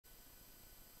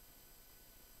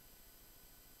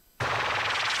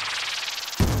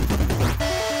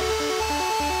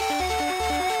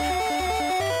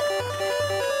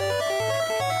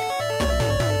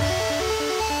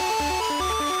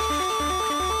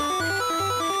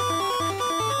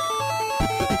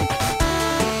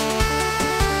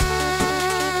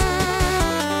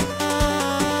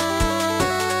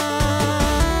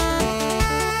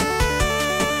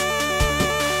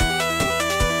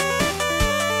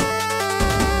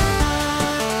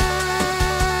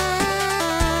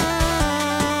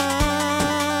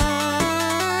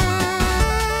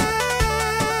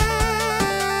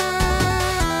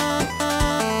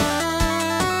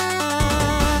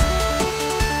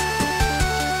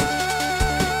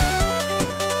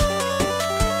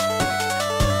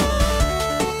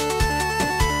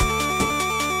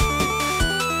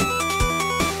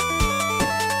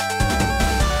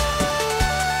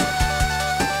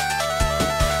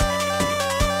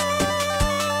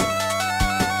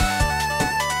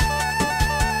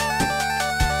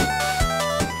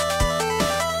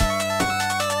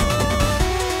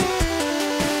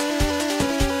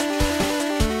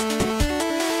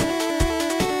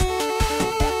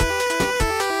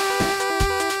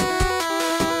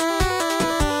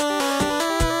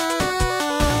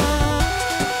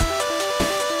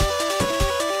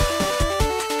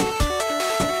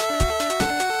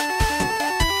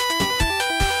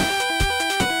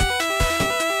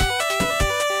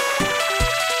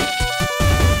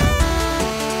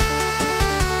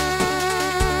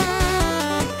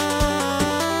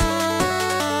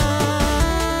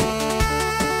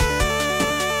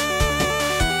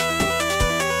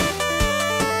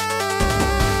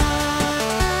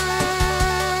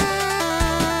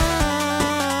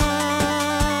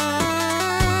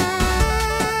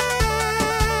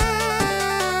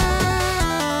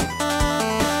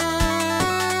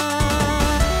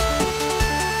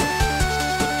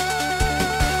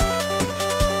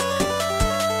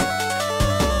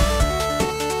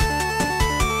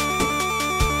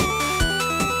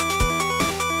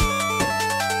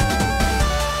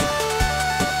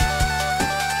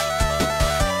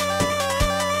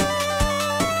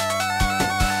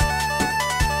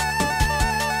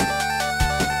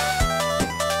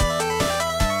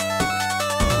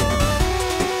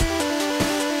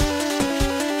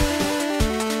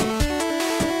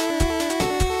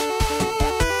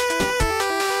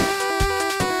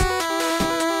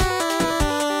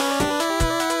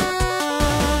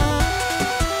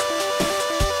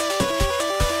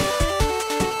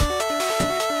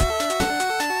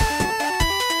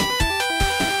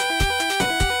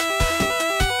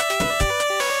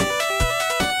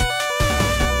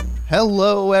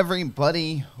Hello,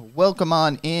 everybody. Welcome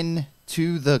on in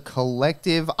to the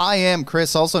collective. I am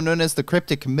Chris, also known as the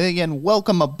Cryptic Chameleon.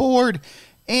 Welcome aboard.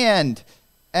 And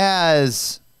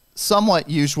as somewhat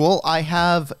usual, I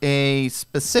have a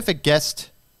specific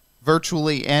guest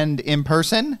virtually and in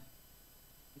person.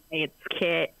 Hey, it's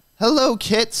Kit. Hello,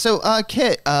 Kit. So,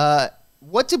 Kit,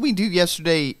 what did we do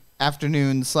yesterday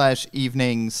afternoon /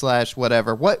 evening /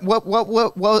 whatever?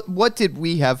 What did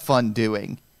we have fun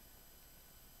doing?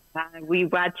 We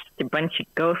watched a bunch of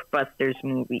Ghostbusters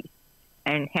movies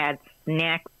and had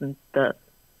snacks and stuff.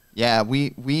 Yeah,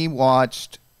 we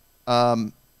watched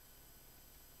all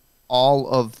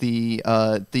of the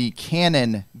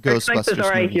canon Ghostbusters movies.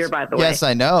 Right here, by the way. Yes,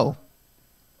 I know.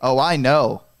 Oh, I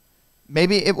know.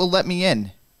 Maybe it will let me in.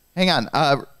 Hang on,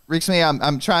 Rixme,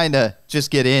 I'm trying to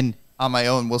just get in on my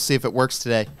own. We'll see if it works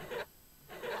today.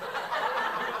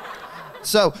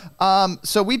 So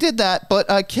we did that,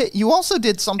 but Kit, you also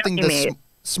did something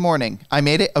this morning. I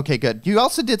made it? Okay, good. You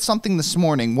also did something this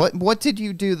morning. What did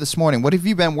you do this morning? What have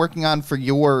you been working on for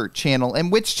your channel,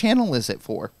 and which channel is it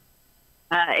for?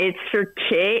 It's for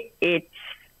Kit. It's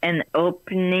an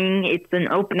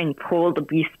opening poll, to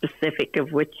be specific,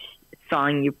 of which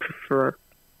song you prefer.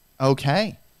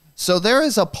 Okay. So there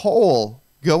is a poll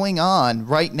going on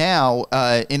right now.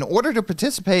 In order to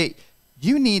participate,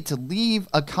 you need to leave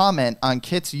a comment on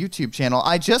Kit's YouTube channel.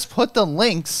 I just put the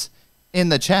links in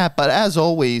the chat, but as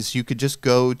always, you could just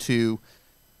go to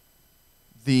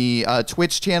the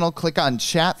Twitch channel, click on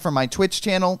chat for my Twitch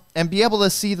channel, and be able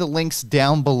to see the links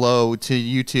down below to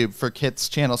YouTube for Kit's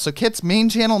channel. So Kit's main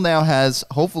channel now has,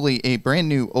 hopefully, a brand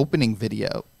new opening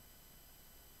video,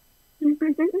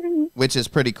 which is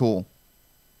pretty cool.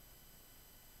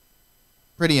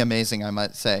 Pretty amazing, I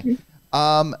might say.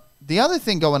 The other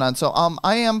thing going on, so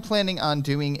I am planning on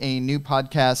doing a new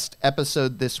podcast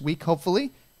episode this week,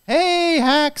 hopefully. Hey,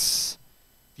 Hacks!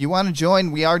 If you want to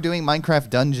join, we are doing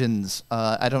Minecraft Dungeons.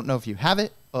 I don't know if you have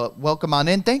it, but welcome on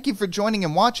in. Thank you for joining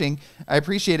and watching. I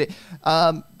appreciate it.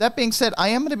 That being said, I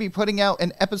am going to be putting out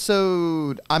an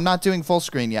episode. I'm not doing full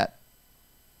screen yet.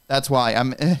 That's why.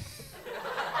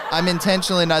 I'm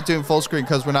intentionally not doing full screen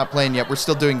because we're not playing yet. We're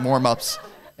still doing warm-ups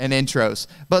and intros.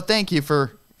 But thank you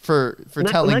for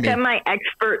telling me. Look at my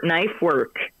expert knife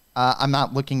work. I'm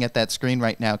not looking at that screen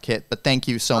right now, Kit, but thank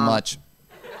you so much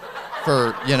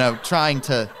for, trying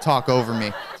to talk over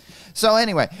me. So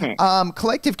anyway,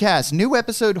 Collective Cast, new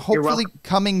episode hopefully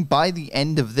coming by the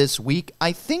end of this week.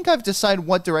 I think I've decided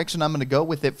what direction I'm going to go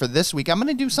with it for this week. I'm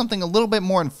going to do something a little bit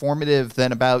more informative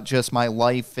than about just my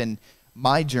life and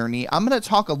my journey. I'm going to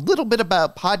talk a little bit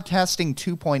about Podcasting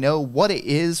 2.0, what it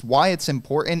is, why it's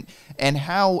important, and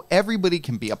how everybody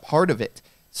can be a part of it.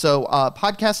 So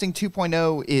Podcasting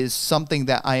 2.0 is something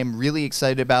that I am really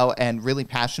excited about and really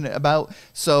passionate about.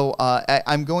 So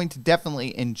I'm going to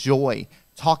definitely enjoy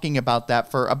talking about that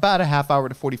for about a half hour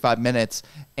to 45 minutes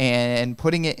and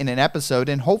putting it in an episode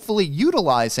and hopefully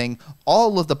utilizing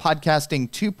all of the Podcasting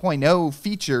 2.0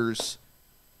 features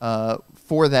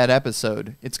for that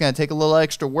episode. It's going to take a little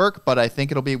extra work, but I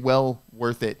think it'll be well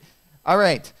worth it. All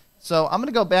right, so I'm going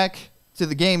to go back to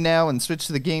the game now and switch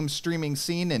to the game streaming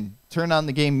scene and turn on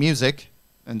the game music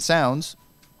and sounds.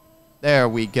 There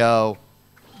we go.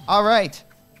 All right,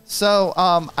 so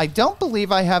I don't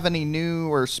believe I have any new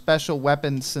or special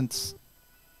weapons since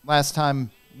last time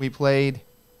we played,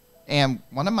 and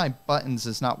one of my buttons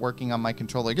is not working on my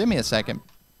controller. Give me a second.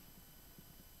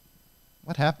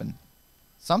 What happened?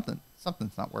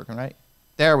 Something's not working right.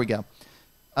 There we go.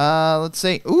 Let's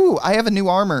see. Ooh, I have a new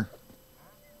armor.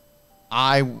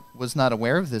 I was not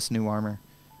aware of this new armor.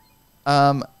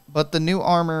 But the new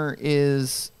armor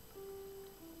is,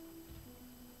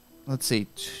 let's see,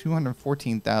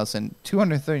 214,000,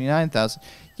 239,000.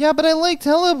 Yeah, but I like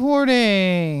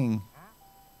teleporting.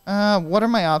 What are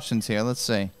my options here? Let's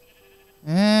see.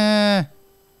 I'm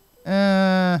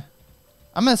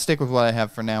going to stick with what I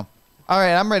have for now. All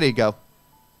right, I'm ready to go.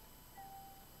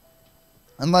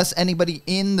 Unless anybody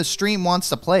in the stream wants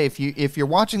to play. If you're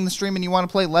watching the stream and you want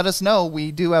to play, let us know.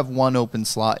 We do have one open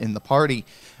slot in the party,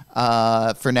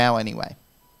 for now anyway.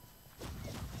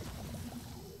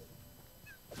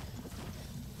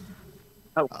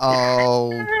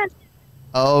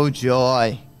 Oh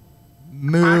joy.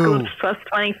 Moo. Plus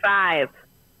 25.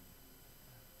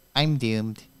 I'm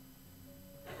doomed.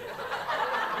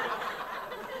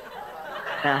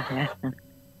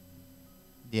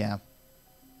 Yeah.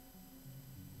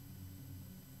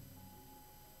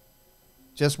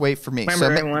 Just wait for me.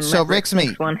 Remember, so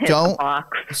Rixme, don't.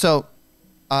 So,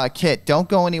 Kit, don't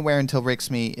go anywhere until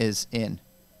Rixme is in.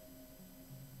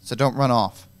 So don't run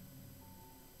off.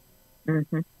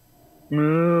 Mm-hmm.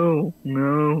 Moo,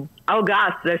 moo. Oh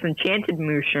gosh, there's enchanted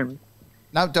mushrooms.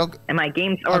 No, don't. And my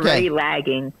game's already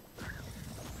lagging.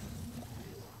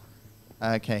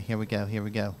 Okay, here we go. Here we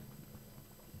go.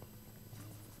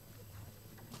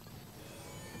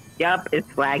 Yup,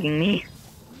 it's lagging me.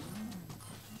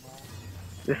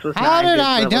 This was How not a did good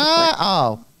I level die? play.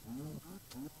 Oh.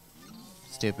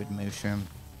 Stupid mushroom.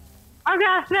 Oh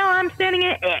gosh, no, I'm standing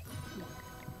in it.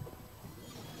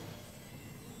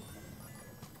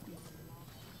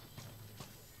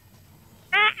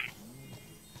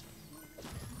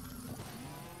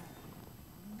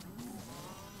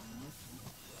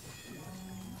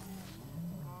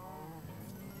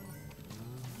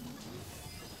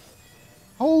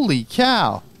 Holy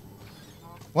cow.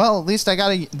 Well, at least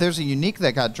there's a unique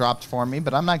that got dropped for me,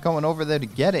 but I'm not going over there to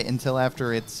get it until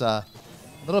after it's a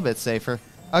little bit safer.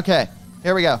 Okay,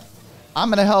 here we go. I'm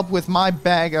going to help with my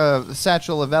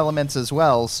satchel of elements as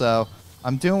well, so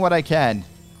I'm doing what I can.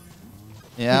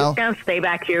 You know? I'm just gonna stay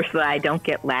back here so that I don't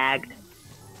get lagged.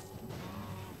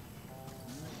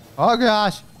 Oh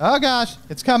gosh,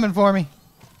 it's coming for me.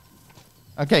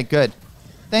 Okay, good.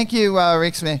 Thank you,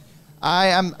 Rixme.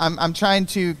 I'm trying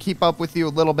to keep up with you a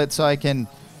little bit so I can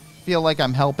feel like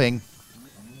I'm helping.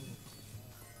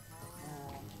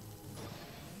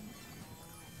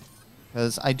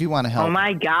 Because I do want to help. Oh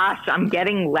my gosh, I'm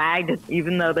getting lagged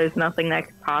even though there's nothing that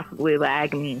could possibly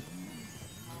lag me.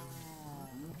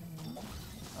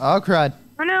 Oh, crud.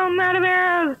 Oh no, I'm out of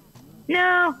arrows!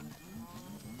 No!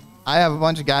 I have a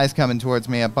bunch of guys coming towards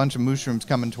me, a bunch of mushrooms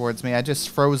coming towards me. I just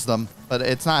froze them, but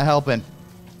it's not helping.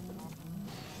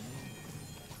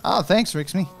 Oh, thanks,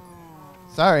 Rixme.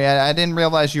 Sorry, I didn't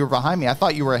realize you were behind me. I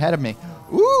thought you were ahead of me.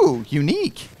 Ooh,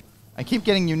 unique. I keep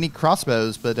getting unique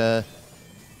crossbows, but,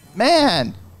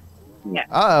 man. Yeah.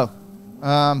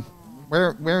 Uh-oh.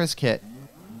 Where is Kit?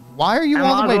 Why are you I'm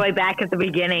all the way back at the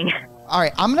beginning. All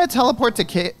right, I'm going to teleport to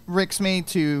Kit, Rixme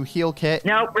to heal Kit.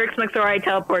 Nope, Rick McThory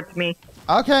teleports me.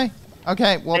 Okay.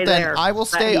 Okay, well Stay then there. I will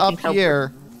stay up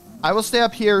here. I will stay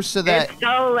up here so that It's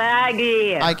so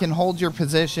laggy. I can hold your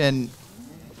position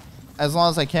as long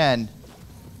as I can.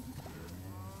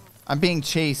 I'm being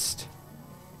chased.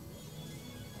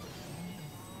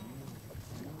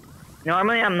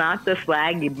 Normally I'm not this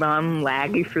laggy, but I'm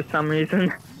laggy for some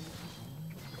reason.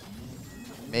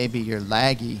 Maybe you're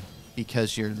laggy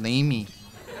because you're lamey.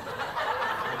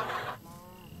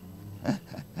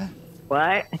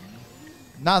 What?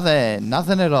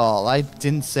 Nothing at all. I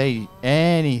didn't say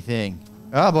anything.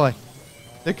 Oh boy.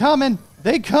 They're coming.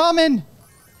 They coming.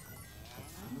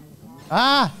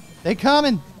 Ah, they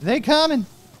coming. They coming.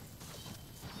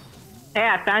 Hey,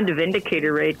 I found a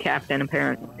Vindicator raid captain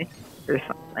apparently. Or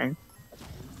something.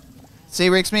 See,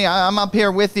 Rixme, I'm up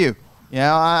here with you. You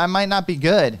know, I might not be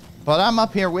good, but I'm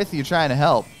up here with you trying to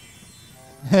help.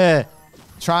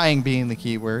 Trying being the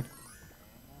key word.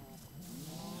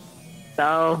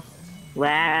 So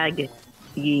laggy.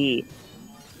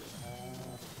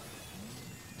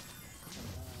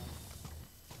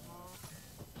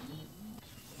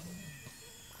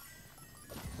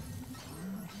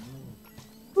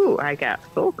 Ooh, I got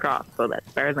Soul Cross, so that's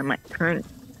better than my current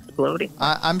exploding.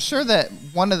 I'm sure that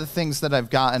one of the things that I've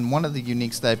gotten, one of the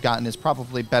uniques that I've gotten is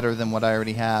probably better than what I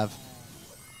already have.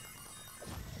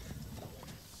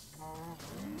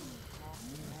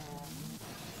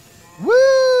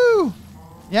 Woo!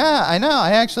 Yeah, I know.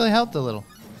 I actually helped a little.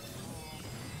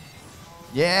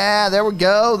 Yeah, there we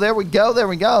go. There we go. There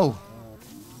we go.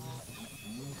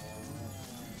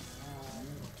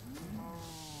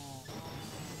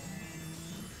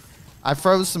 I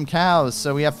froze some cows,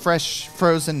 so we have fresh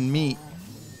frozen meat.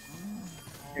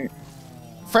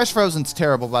 Fresh frozen's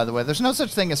terrible, by the way. There's no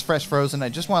such thing as fresh frozen. I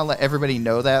just want to let everybody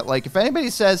know that. Like, if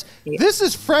anybody says, this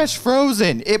is fresh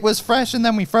frozen, it was fresh and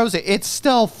then we froze it, it's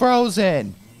still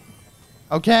frozen.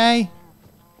 Okay?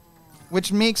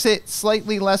 Which makes it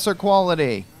slightly lesser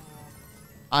quality.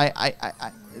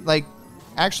 Like,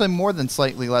 actually more than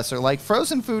slightly lesser. Like,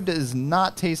 frozen food does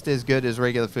not taste as good as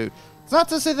regular food. It's not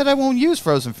to say that I won't use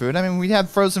frozen food. I mean, we had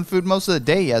frozen food most of the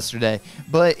day yesterday.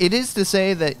 But it is to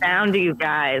say that... Found you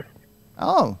guys.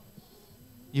 Oh.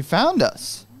 You found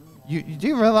us. You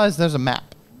do realize there's a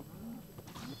map.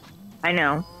 I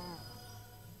know.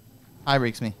 Hi,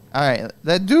 Rixme. All right.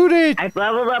 That dude. I've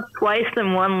leveled up twice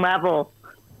in one level.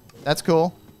 That's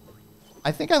cool.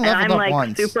 I think I leveled and I'm up like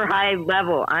once. super high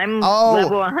level. I'm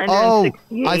level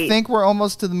 168. I think we're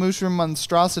almost to the mushroom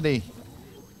monstrosity.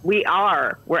 We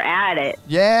are. We're at it.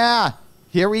 Yeah.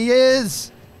 Here he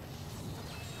is.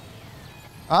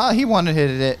 Ah, he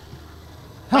one-hitted it.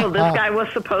 Oh, this guy was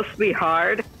supposed to be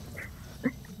hard.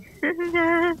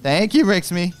 Thank you,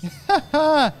 Rixme.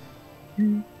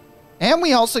 And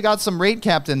we also got some raid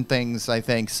captain things, I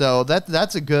think. So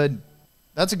that's a good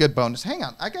bonus. Hang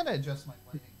on, I gotta adjust my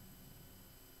lighting.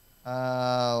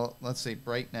 Let's see,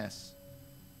 brightness.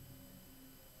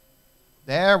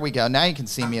 There we go. Now you can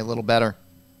see me a little better.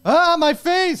 Ah, my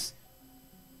face!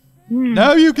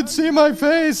 Now you can see my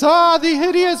face. Ah, the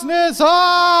hideousness.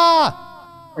 Ah!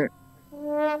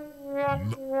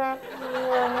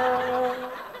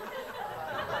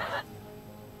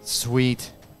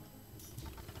 Sweet.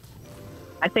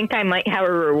 I think I might have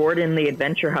a reward in the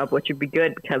Adventure Hub, which would be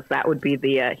good because that would be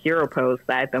the hero pose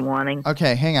that I've been wanting.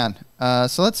 Okay, hang on.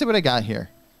 So let's see what I got here.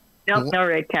 Nope, no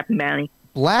raid Captain Bounty.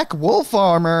 Black wolf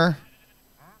armor.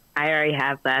 I already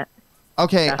have that.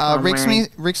 Okay,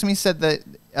 Rixme said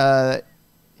that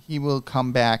he will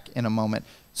come back in a moment.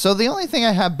 So the only thing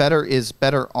I have better is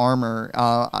better armor.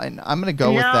 I'm going to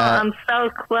go with that. No, I'm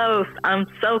so close. I'm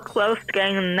so close to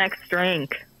getting the next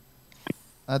rank.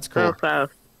 That's cool. So close.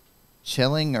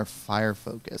 Chilling or fire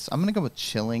focus? I'm going to go with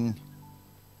chilling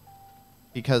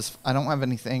because I don't have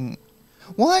anything.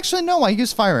 Well, actually, no, I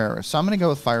use fire arrows, so I'm going to go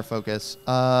with fire focus.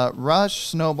 Rush,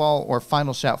 snowball, or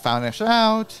final shout. Final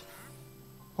shout.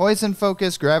 Poison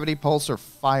focus, gravity pulse, or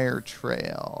fire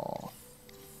trail.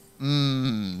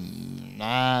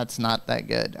 That's not that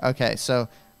good. Okay, so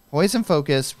poison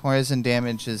focus, poison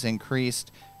damage is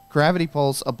increased. Gravity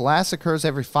pulse, a blast occurs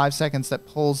every 5 seconds that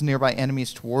pulls nearby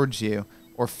enemies towards you.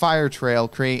 Or fire trail,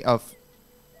 create a...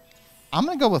 I'm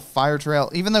going to go with fire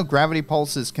trail, even though gravity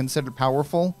pulse is considered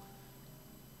powerful.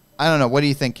 I don't know. What do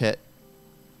you think, Kit?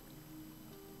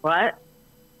 What?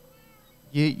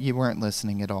 You weren't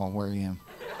listening at all, were you?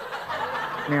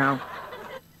 No.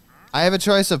 I have a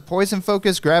choice of poison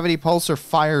focus, gravity pulse, or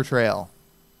fire trail.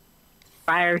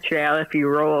 Fire trail if you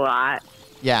roll a lot.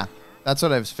 Yeah, that's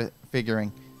what I was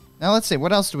figuring. Now let's see.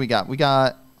 What else do we got? We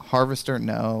got harvester.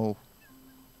 No.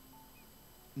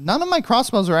 None of my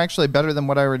crossbows are actually better than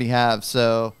what I already have,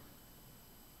 so...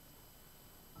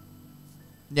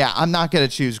 Yeah, I'm not going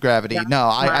to choose gravity. No,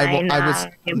 I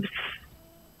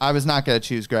was not going to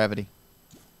choose gravity.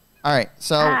 All right,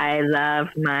 so... I love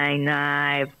my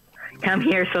knife. Come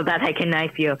here so that I can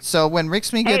knife you. So when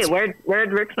Rixme gets... Hey,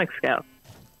 where'd Rixmix go?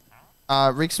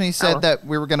 Rixme said that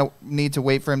we were going to need to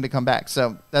wait for him to come back,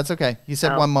 so that's okay. He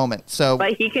said 1 moment, so...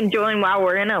 But he can join while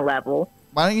we're in a level.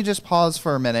 Why don't you just pause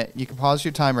for a minute? You can pause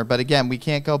your timer, but again, we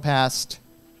can't go past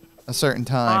a certain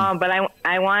time. But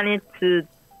I wanted to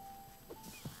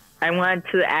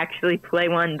actually play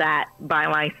one that by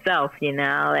myself, you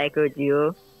know, like with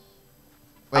you.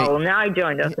 Wait. Oh, now I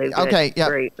joined. Okay, okay, yeah.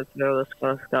 Great. Let's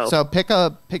go. So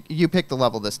you pick the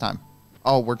level this time.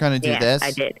 Oh, we're gonna do this.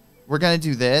 I did. We're gonna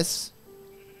do this.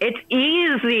 It's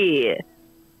easy.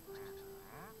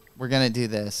 We're gonna do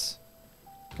this.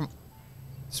 Come on.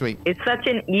 Sweet. It's such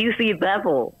an easy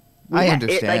level. I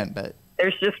understand, but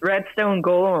there's just redstone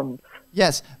golems.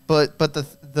 Yes, but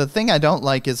the thing I don't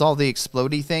like is all the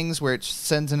explodey things where it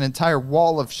sends an entire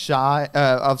wall of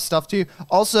stuff to you.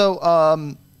 Also,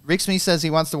 Rixme says he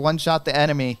wants to one-shot the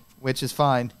enemy, which is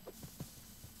fine.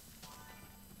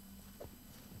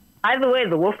 By the way,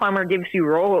 the wolf armor gives you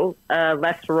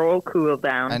less roll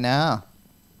cooldown. I know.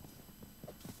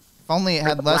 If only it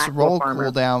had less roll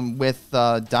cooldown with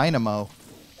Dynamo.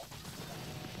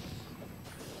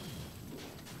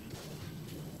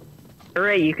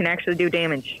 Hooray, you can actually do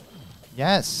damage.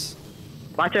 Yes.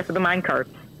 Watch out for the minecarts.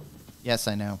 Yes,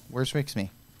 I know. Where's Rixme?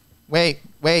 Wait,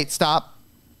 stop.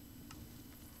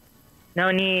 No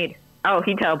need. Oh,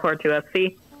 he teleported to us,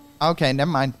 see? Okay,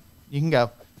 never mind. You can go.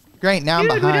 Great, now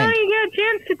Dude, I'm behind. we don't even get a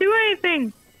chance to do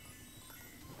anything.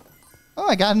 Oh,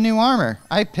 I got a new armor.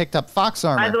 I picked up fox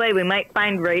armor. By the way, we might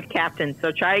find raid captains,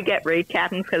 so try to get raid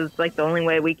captains because it's like the only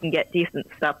way we can get decent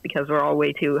stuff because we're all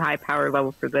way too high power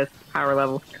level for this power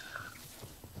level.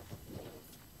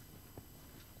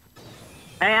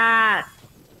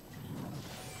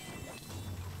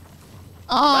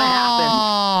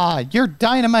 Ah, your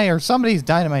dynamite or somebody's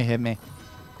dynamite hit me.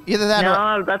 Either that or...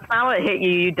 No, that's not what hit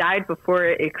you. You died before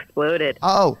it exploded.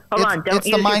 Oh, Hold on, don't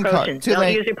use your potion.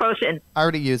 Don't use your potion. I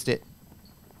already used it.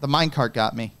 The minecart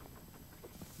got me.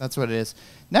 That's what it is.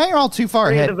 Now you're all too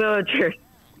far ahead. The villagers.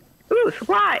 Ooh,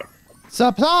 supplies.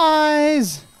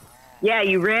 Supplies! Yeah,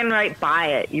 you ran right by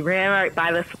it. You ran right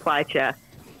by the supply chest.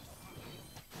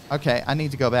 Okay, I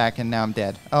need to go back and now I'm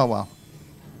dead. Oh, well.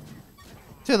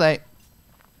 Too late.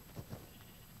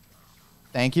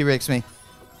 Thank you, Rixme.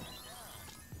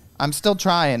 I'm still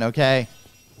trying, okay?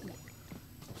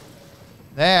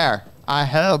 There. I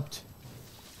helped.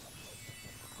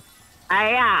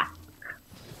 Ah!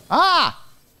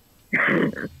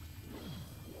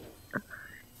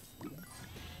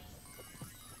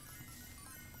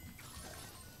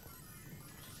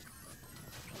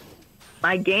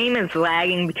 My game is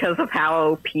lagging because of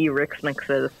how OP Rixmix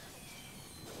is.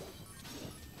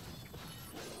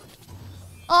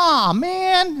 Aw,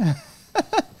 man!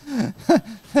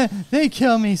 They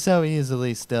kill me so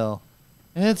easily still.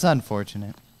 It's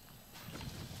unfortunate.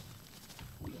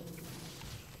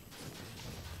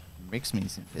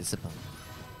 Rixme's invisible.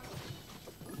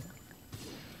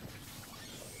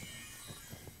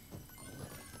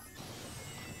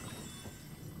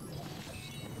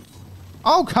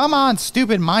 Oh, come on,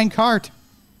 stupid minecart.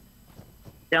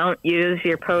 Don't use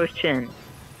your potion.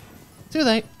 Too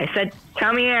late. I said,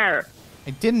 come here. I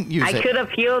didn't use it. I could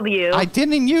have healed you. I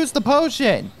didn't use the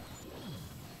potion.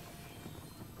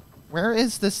 Where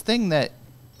is this thing that...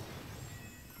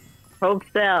 Hold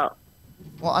still.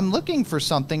 Well, I'm looking for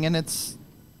something, and it's...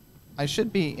 I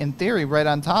should be, in theory, right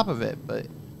on top of it, but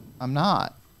I'm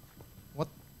not. What?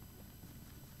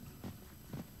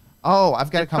 Oh, I've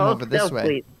got to come over this way.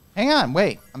 Please. Hang on,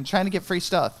 wait. I'm trying to get free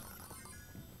stuff.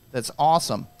 That's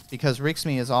awesome, because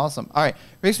Rixme is awesome. All right,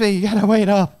 Rixme, you got to wait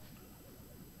up.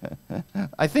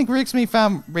 I think Rixme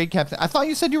found Raid Captain. I thought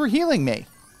you said you were healing me.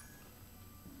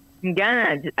 I'm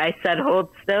gonna. I said hold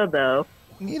still, though.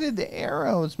 Needed the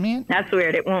arrows, man. That's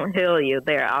weird. It won't heal you.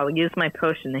 There, I'll use my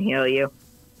potion to heal you.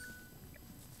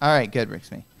 All right, good,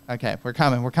 Rixme. Okay, we're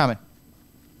coming. We're coming.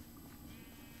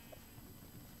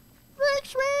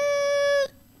 Rixme!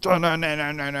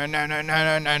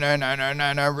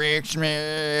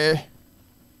 Rixme!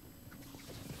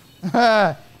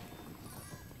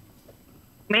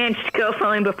 Man, just go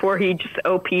for him before he just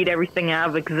OP'd everything out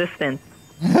of existence.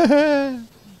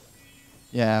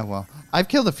 Yeah, well, I've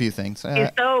killed a few things. He's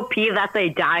so OP that they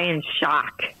die in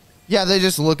shock. Yeah, they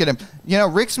just look at him. You know,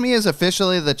 Rixme is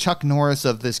officially the Chuck Norris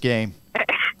of this game.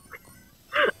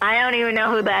 I don't even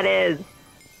know who that is.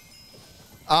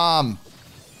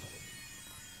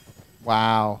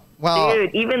 Wow. Well,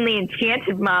 dude, even the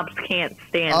enchanted mobs can't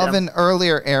stand of him. An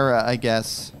earlier era, I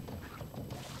guess.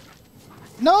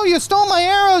 No, you stole my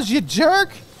arrows, you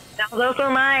jerk! No, those were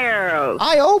my arrows.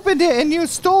 I opened it and you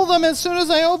stole them as soon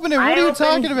as I opened it. What are you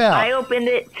talking about? I opened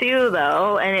it too,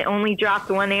 though, and it only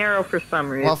dropped one arrow for some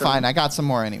reason. Well, fine. I got some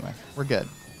more anyway. We're good.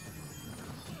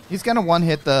 He's gonna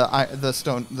one-hit the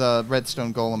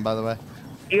redstone golem, by the way.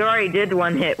 You already did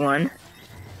one-hit one.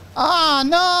 Ah,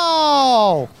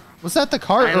 no! Was that the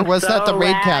cart or was that the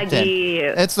raid captain?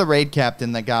 It's the raid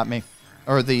captain that got me,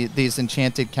 or these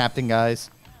enchanted captain guys.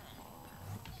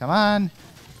 Come on.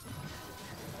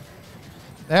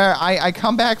 There, I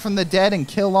come back from the dead and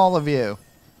kill all of you.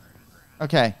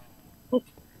 Okay.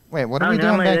 Wait, what are we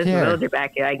doing back here?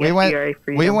 Back here. I guess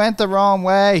we went the wrong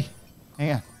way.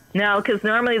 Hang on. No, because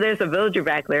normally there's a villager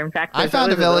back there. In fact, I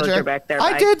found a villager back there.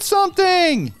 I did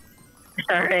something!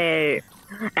 Sorry.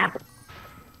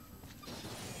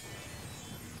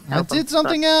 I did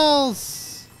something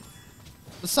else!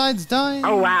 Besides dying.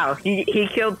 Oh, wow. He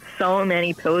killed so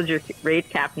many pillager raid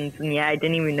captains, and yeah, I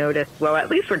didn't even notice. Well, at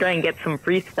least we're going to get some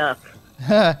free stuff.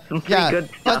 Some free good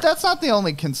stuff. But that's not the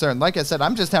only concern. Like I said,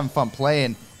 I'm just having fun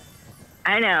playing.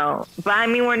 I know. But, I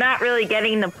mean, we're not really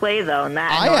getting to play, though, and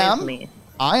that annoys me.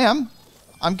 I am.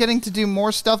 I'm getting to do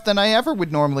more stuff than I ever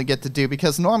would normally get to do,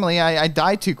 because normally I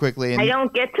die too quickly. And I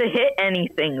don't get to hit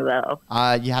anything, though.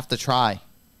 You have to try.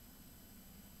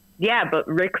 Yeah, but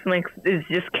Rixmix is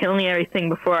just killing everything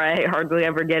before I hardly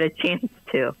ever get a chance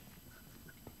to.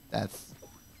 That's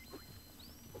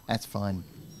fun.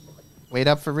 Wait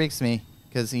up for Rixme,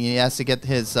 because he has to get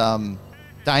his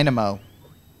dynamo.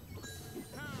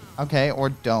 Okay, or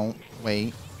don't.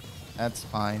 Wait. That's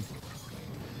fine.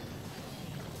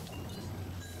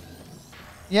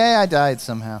 Yeah, I died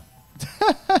somehow.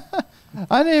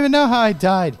 I didn't even know how I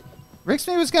died.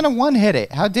 Rixme was going to one-hit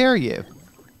it. How dare you?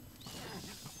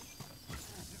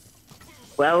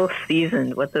 Well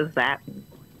seasoned. What does that mean?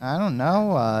 I don't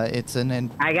know. It's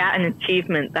I got an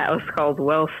achievement that was called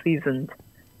well seasoned.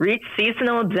 Reach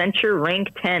seasonal adventure rank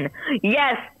 10.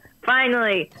 Yes,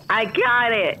 finally, I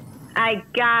got it. I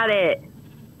got it.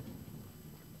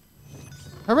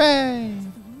 Hooray!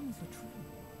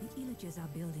 The Illagers are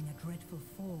building a dreadful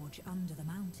forge under the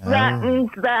mountain. That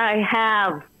means that I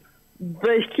have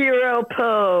the hero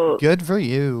pose. Good for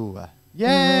you.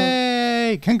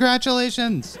 Yay!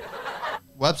 Congratulations.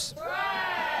 Whoops.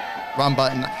 Wrong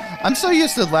button. I'm so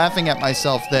used to laughing at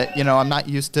myself that, you know, I'm not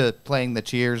used to playing the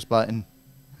cheers button.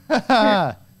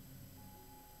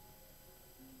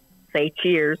 Say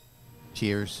cheers.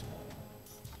 Cheers.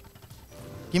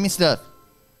 Give me stuff.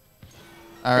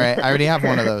 All right, I already have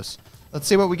one of those. Let's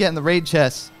see what we get in the raid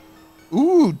chest.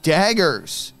 Ooh,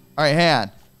 daggers. All right, hang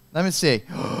on. Let me see.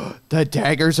 The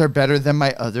daggers are better than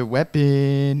my other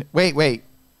weapon. Wait.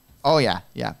 Oh, yeah.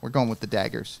 Yeah, we're going with the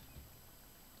daggers.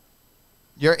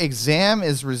 Your exam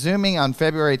is resuming on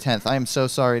February 10th. I am so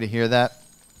sorry to hear that.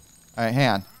 All right, hang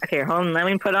on. Okay, hold on. Let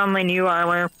me put on my new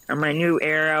armor and my new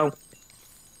arrow.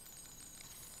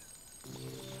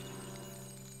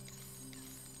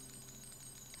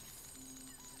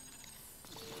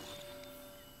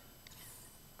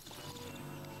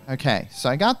 Okay, so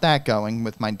I got that going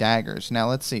with my daggers. Now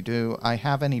let's see. Do I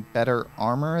have any better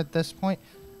armor at this point?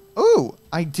 Ooh,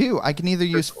 I do. I can either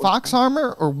use fox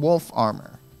armor or wolf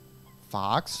armor.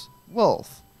 Fox,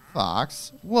 wolf,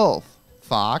 fox, wolf,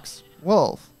 fox,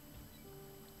 wolf.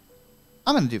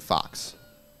 I'm going to do fox.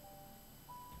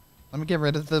 Let me get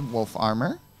rid of the wolf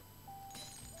armor.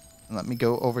 And let me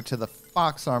go over to the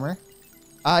fox armor.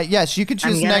 Yes, you could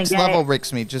choose next level,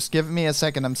 Rixme. Just give me a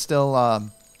second. I'm still...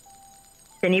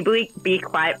 Can you be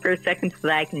quiet for a second so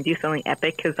that I can do something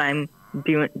epic? Because I'm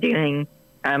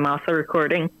I'm also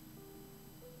recording.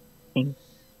 I'm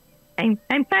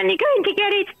finally going to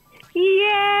get it.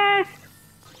 Yes.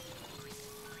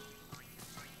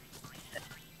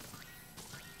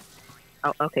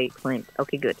 Oh, okay, claimed.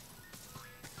 Okay, good.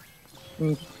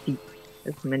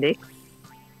 That's Mindy.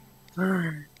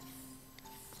 So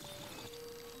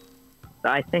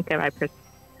I think if I press...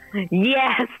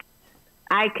 Yes!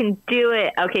 I can do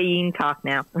it. Okay, you can talk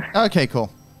now. Okay, cool.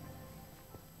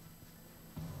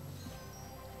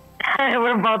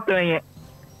 We're both doing it.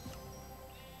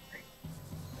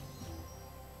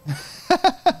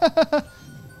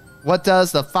 What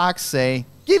does the fox say?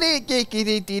 Get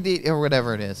it, or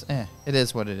whatever it is. It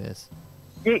is what it is.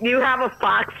 You have a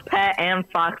fox pet and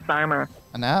fox armor.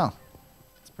 I know.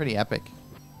 It's pretty epic.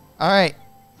 All right,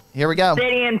 here we go.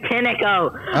 City and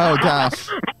Pinnacle. Oh, gosh.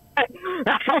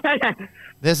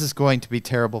 This is going to be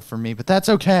terrible for me, but that's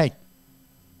okay.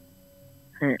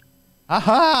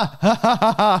 Aha! Ha ha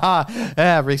ha ha!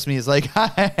 Yeah, Rixme is like,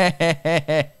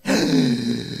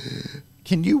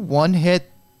 can you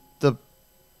one-hit the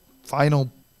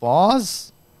final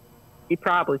boss? He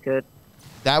probably could.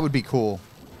 That would be cool.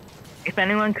 If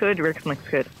anyone could, Rixmix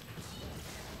could.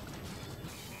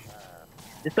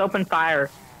 Just open fire.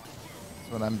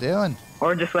 That's what I'm doing.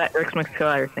 Or just let Rixmix kill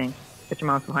everything. Get your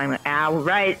mouse behind me. Ow,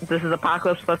 right. This is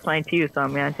Apocalypse plus 92, so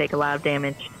I'm going to take a lot of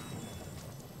damage.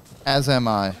 As am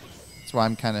I. That's why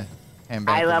I'm kind of...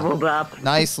 I leveled up.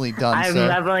 Nicely done, I'm sir.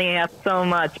 leveling up so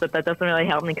much, but that doesn't really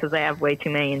help me because I have way too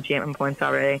many enchantment points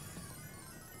already.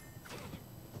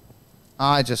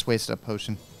 I just wasted a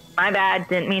potion. My bad.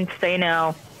 Didn't mean to say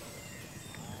no.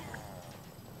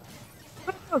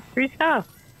 Oh, free stuff.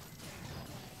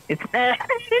 It's...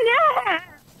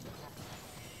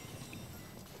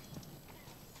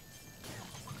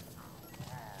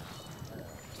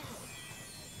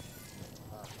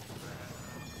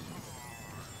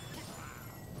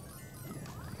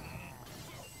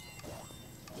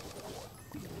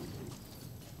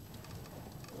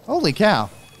 Holy cow.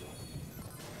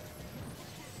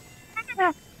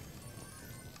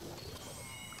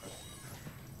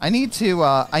 I need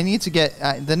to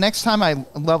get, the next time I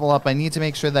level up, I need to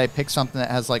make sure that I pick something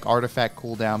that has, like, artifact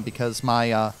cooldown, because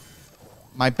my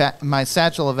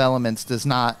Satchel of Elements does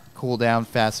not cool down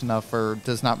fast enough, or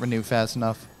does not renew fast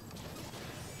enough.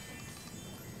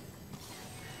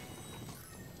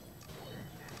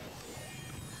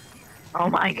 Oh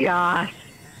my gosh.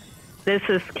 This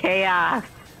is chaos.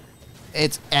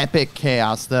 It's epic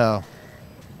chaos, though.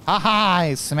 Ha-ha!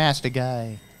 I smashed a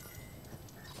guy.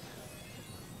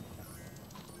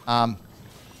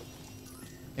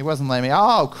 It wasn't letting me...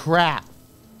 Oh, crap!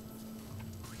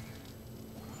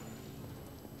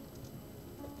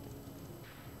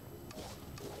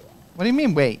 What do you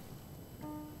mean, wait?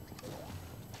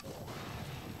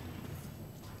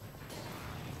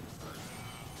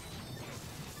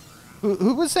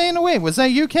 Who was saying to wait? Was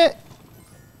that you, Kit?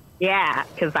 Yeah,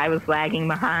 because I was lagging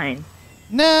behind.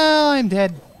 No, I'm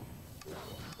dead.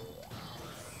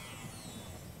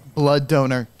 Blood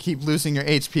donor. Keep losing your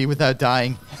HP without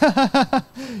dying.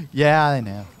 Yeah, I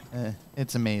know.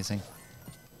 It's amazing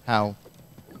how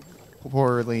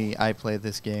poorly I play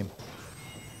this game.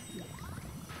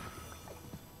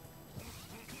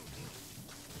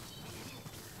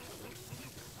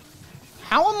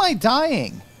 How am I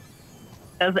dying?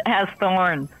 Because it has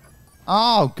thorns.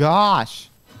 Oh, gosh.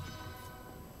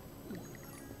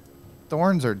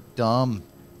 Thorns are dumb.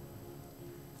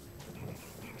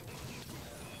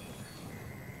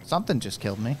 Something just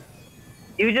killed me.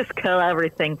 You just kill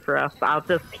everything for us. I'll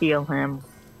just heal him.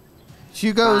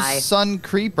 Hugo's Bye. Sun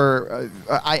Creeper.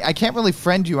 I can't really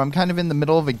friend you. I'm kind of in the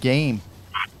middle of a game.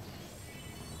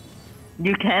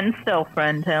 You can still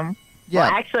friend him. Yeah.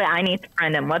 Well, actually, I need to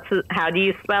friend him. How do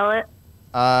you spell it?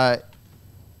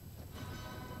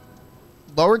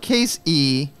 Lowercase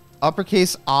e,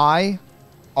 uppercase I,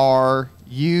 R,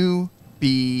 U,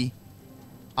 B,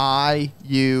 I,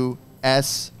 U,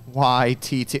 S, Y,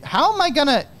 T, T. How am I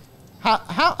gonna,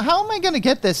 how am I gonna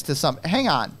get this to some? Hang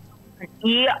on.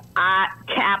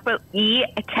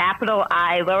 Capital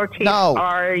I, lowercase No,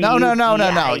 r.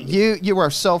 no. You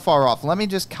are so far off. Let me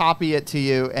just copy it to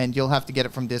you, and you'll have to get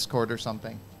it from Discord or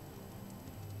something.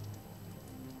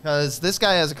 Because this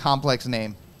guy has a complex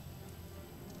name.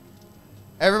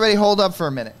 Everybody hold up for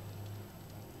a minute.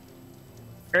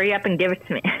 Hurry up and give it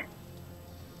to me.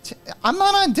 I'm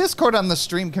not on Discord on the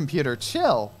stream computer.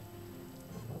 Chill.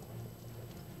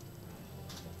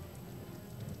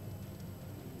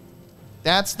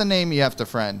 That's the name you have to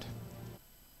friend.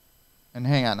 And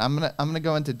hang on, I'm gonna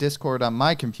go into Discord on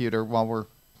my computer while we're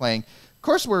playing. Of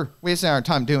course, we're wasting our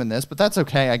time doing this, but that's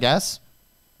okay, I guess.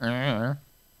 Hang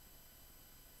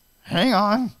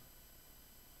on.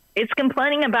 It's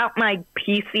complaining about my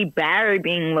PC battery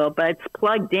being low, but it's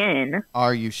plugged in.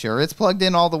 Are you sure it's plugged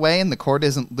in all the way and the cord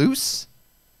isn't loose?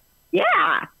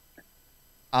 Yeah.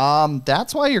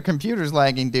 That's why your computer's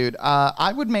lagging, dude.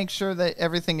 I would make sure that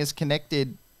everything is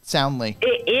connected soundly.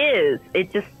 It is.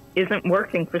 It just isn't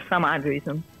working for some odd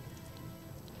reason.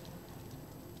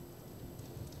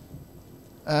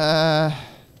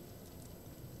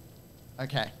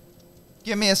 Okay.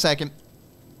 Give me a second.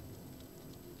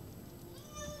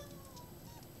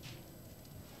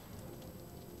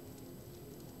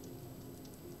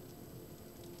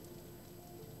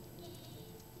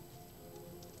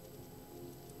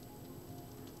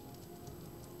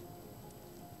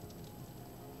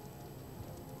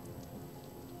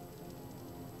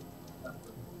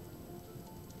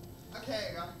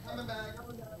 Okay, I'm coming back.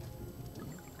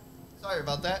 Sorry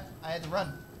about that. I had to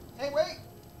run. Hey, wait!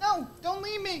 No! Don't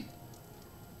leave me!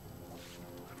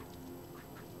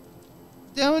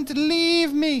 Don't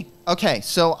leave me! Okay,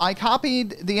 so I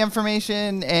copied the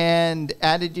information and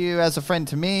added you as a friend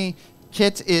to me.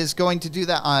 Kit is going to do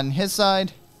that on his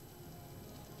side.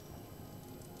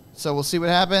 So we'll see what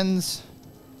happens.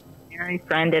 I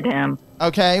friended him.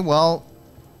 Okay, well,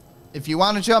 if you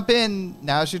want to jump in,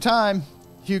 now's your time.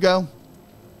 Hugo?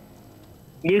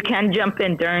 You can jump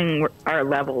in during our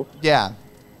levels. Yeah.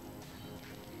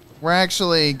 We're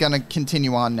actually going to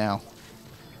continue on now.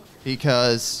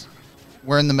 Because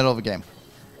we're in the middle of a game.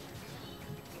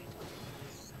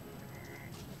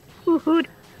 Hoot.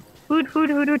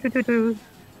 Retreat.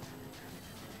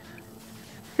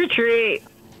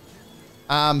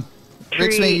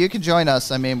 Rixme, you can join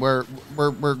us. I mean, we're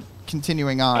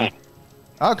continuing on.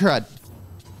 Oh, crud.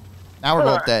 Now we're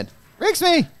both dead.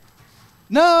 Rixme!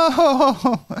 No!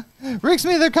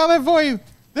 Rixme, they're coming for you!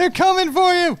 They're coming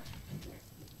for you!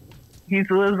 He's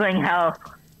losing health.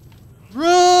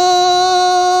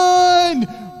 Run!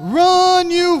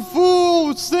 Run, you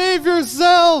fool! Save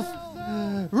yourself!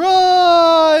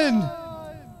 Run!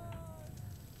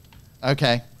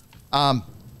 Okay.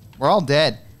 We're all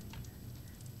dead.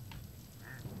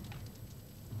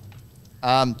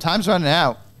 Time's running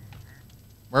out.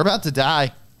 We're about to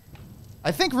die.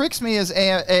 I think Rixme is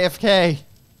AFK.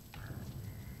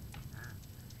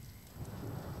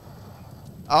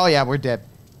 Oh yeah, we're dead.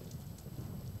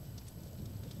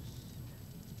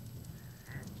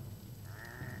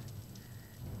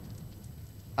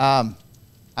 I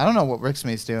don't know what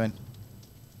Rixme's doing.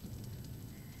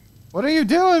 What are you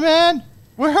doing, man?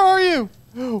 Where are you?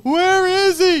 Where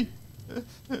is he?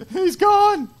 He's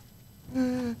gone.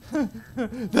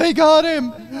 They got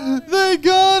him. They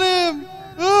got him.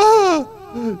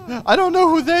 I don't know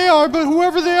who they are, but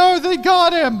whoever they are, they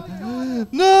got him.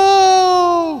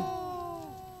 No.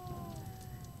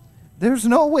 There's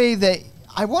no way that...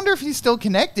 I wonder if he's still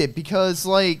connected, because,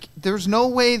 like, there's no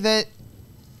way that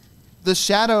the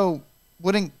shadow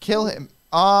wouldn't kill him.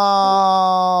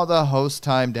 Oh, the host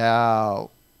timed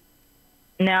out.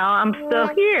 No, I'm still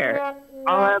here.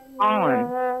 I'll have fallen.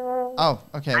 Oh,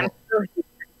 okay. I'm still here.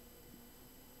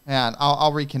 Yeah,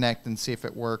 I'll reconnect and see if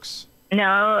it works.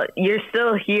 No, you're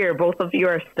still here. Both of you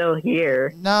are still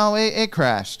here. No, it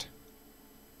crashed.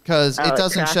 Because it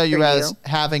doesn't show you as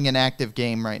having an active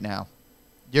game right now.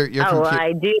 Your well,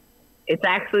 I do. It's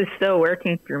actually still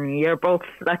working for me. You're both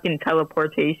stuck in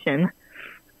teleportation.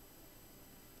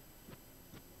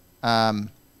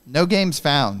 No games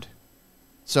found.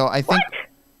 So I think... What?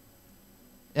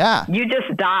 Yeah. You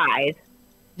just died.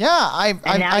 Yeah, I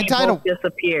died.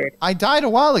 Disappeared. I died a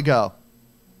while ago.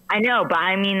 I know, but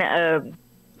I mean, a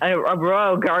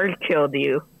royal guard killed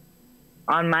you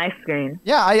on my screen.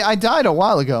 Yeah, I died a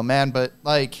while ago, man. But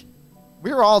like,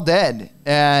 we were all dead,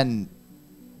 and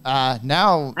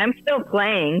now I'm still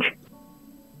playing.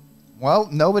 Well,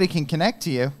 nobody can connect to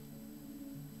you.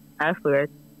 That's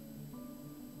weird.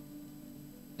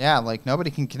 Yeah, like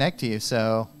nobody can connect to you,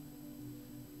 so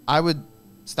I would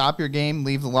stop your game,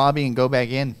 leave the lobby, and go back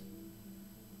in.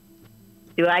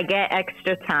 Do I get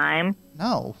extra time?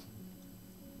 No.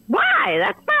 Why?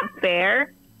 That's not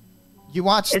fair. You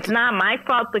watched. It's not my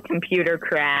fault the computer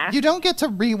crashed. You don't get to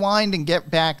rewind and get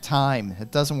back time.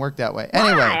 It doesn't work that way.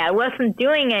 Anyway. Why? I wasn't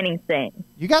doing anything.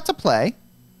 You got to play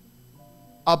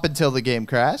up until the game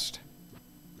crashed.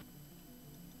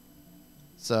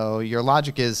 So your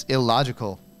logic is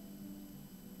illogical.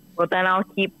 Well, then I'll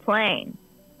keep playing.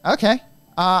 Okay.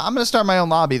 I'm going to start my own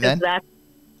lobby then.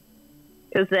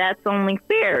 Because that's only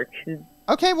fair. 'Cause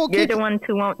okay, well, you're the ones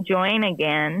who won't join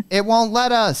again. It won't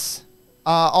let us.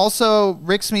 Also,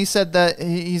 Rixme said that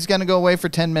he's going to go away for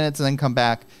 10 minutes and then come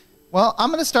back. Well, I'm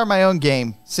going to start my own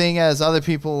game, seeing as other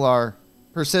people are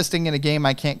persisting in a game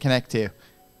I can't connect to.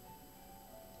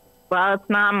 Well, it's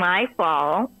not my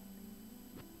fault.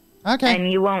 Okay.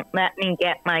 And you won't let me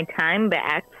get my time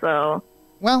back, so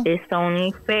well, it's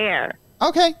only fair.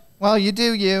 Okay. Well, you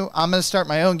do you. I'm going to start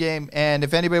my own game, and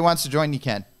if anybody wants to join, you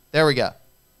can. There we go.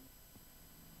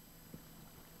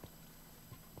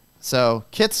 So,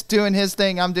 Kit's doing his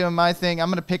thing. I'm doing my thing. I'm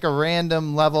going to pick a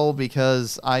random level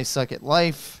because I suck at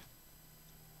life.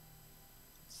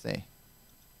 Let's see.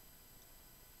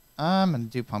 I'm going to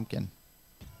do pumpkin.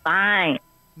 Fine.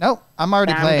 Nope. I'm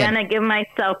already playing. I'm going to give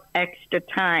myself extra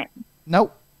time.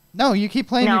 Nope. No, you keep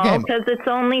playing your game. No, because it's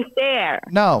only fair.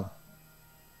 No.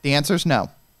 The answer is no.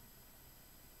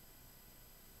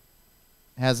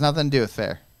 It has nothing to do with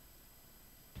fair.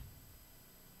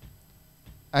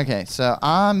 Okay, so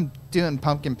I'm doing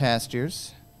Pumpkin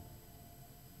Pastures.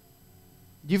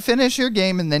 You finish your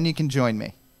game and then you can join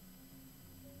me.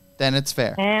 Then it's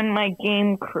fair. And my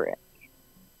game crit.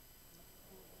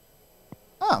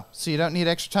 Oh, so you don't need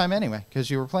extra time anyway, because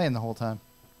you were playing the whole time.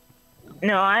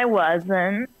 No, I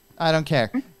wasn't. I don't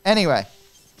care. Anyway.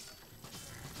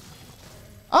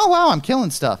 Oh, wow, I'm killing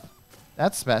stuff.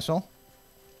 That's special.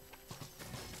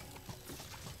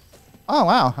 Oh,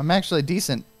 wow, I'm actually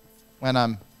decent when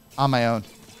I'm on my own.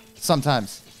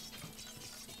 Sometimes.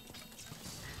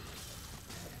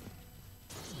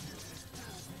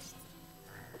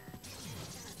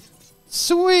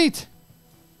 Sweet!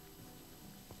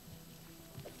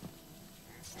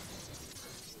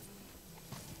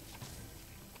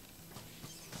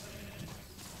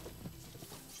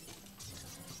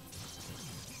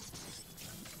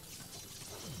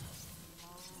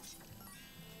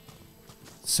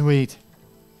 Sweet.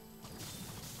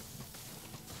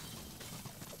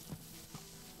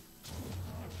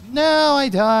 No, I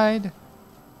died.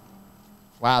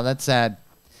 Wow, that's sad.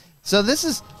 So this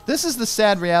is the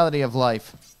sad reality of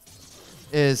life,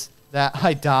 is that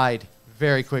I died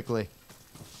very quickly.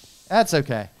 That's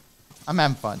okay. I'm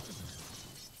having fun.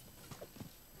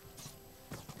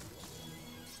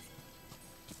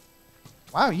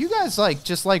 Wow, you guys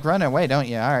just like running away, don't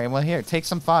you? All right, well here, take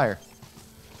some fire.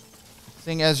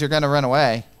 Seeing as you're gonna run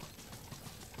away.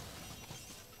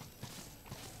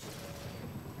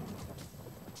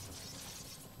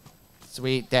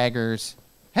 Sweet daggers.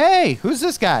 Hey, who's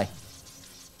this guy?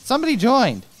 Somebody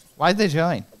joined. Why'd they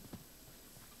join?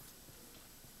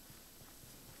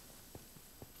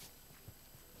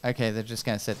 Okay, they're just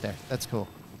gonna sit there. That's cool.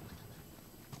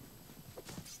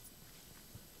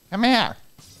 Come here.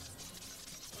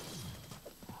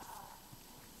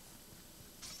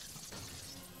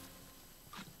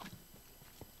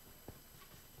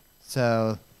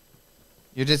 So,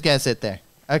 you're just gonna sit there.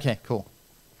 Okay, cool.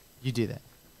 You do that.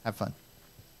 Have fun.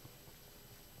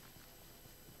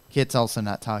 Kit's also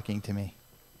not talking to me.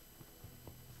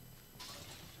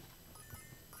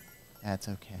 That's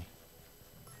okay.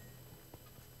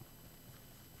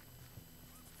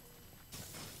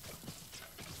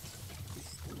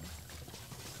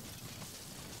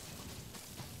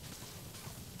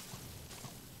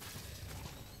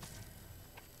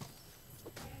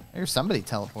 There's somebody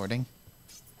teleporting.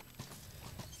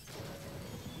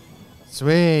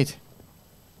 Sweet.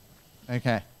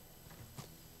 Okay.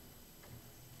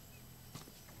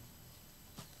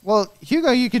 Well,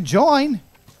 Hugo, you could join.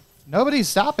 Nobody's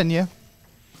stopping you.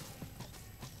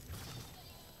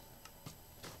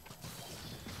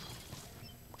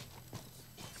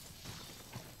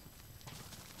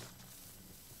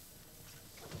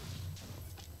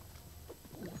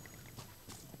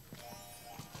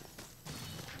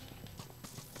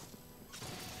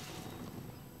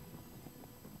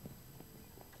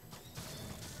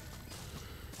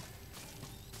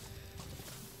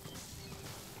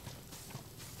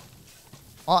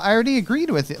 Well, I already agreed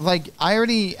with it. Like, I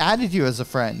already added you as a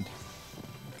friend.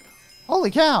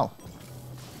 Holy cow.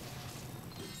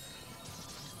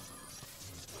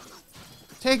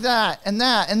 Take that, and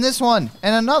this one,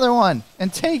 and another one,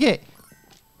 and take it.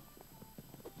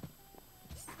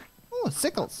 Oh,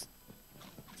 sickles.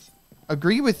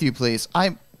 Agree with you, please.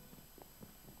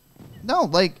 No,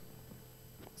 like,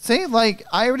 say, like,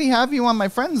 I already have you on my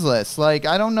friends list. Like,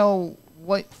 I don't know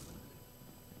what.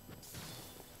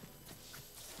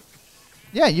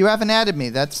 Yeah, you haven't added me.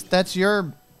 That's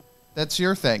your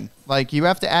thing. Like, you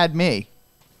have to add me.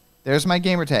 There's my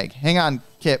gamer tag. Hang on,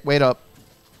 Kit. Wait up.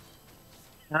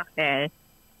 Okay.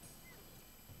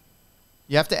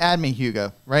 You have to add me,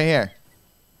 Hugo. Right here.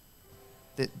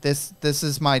 This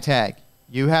is my tag.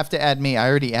 You have to add me. I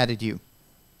already added you.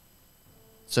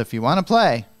 So if you want to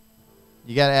play,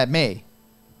 you got to add me,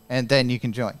 and then you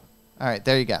can join. All right,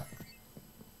 there you go.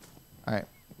 All right,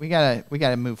 we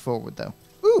gotta move forward though.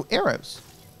 Ooh, arrows.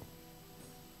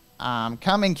 I'm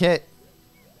coming, Kit.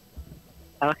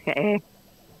 Okay.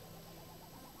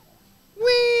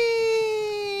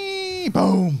 Whee!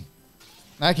 Boom.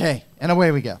 Okay, and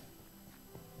away we go.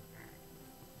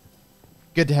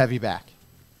 Good to have you back.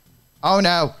 Oh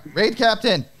no, Raid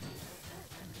Captain.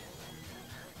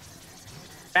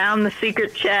 Found the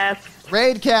secret chest.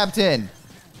 Raid Captain.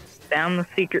 Found the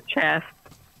secret chest.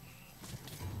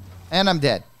 And I'm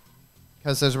dead.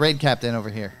 Because there's Raid Captain over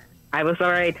here. I was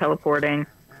already teleporting.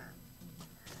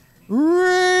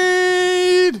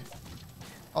 Raid!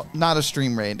 Oh, not a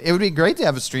stream raid. It would be great to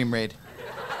have a stream raid.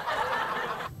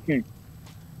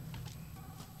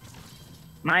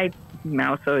 My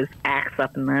mouse always acts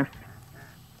up in this.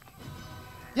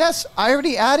 Yes, I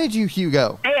already added you,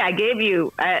 Hugo. Hey, I gave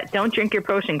you... don't drink your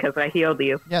potion because I healed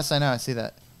you. Yes, I know. I see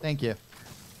that. Thank you.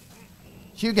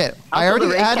 Hugo, Also, I already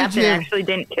the Raid added Captain you. actually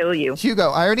didn't kill you. Hugo,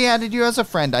 I already added you as a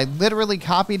friend. I literally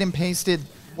copied and pasted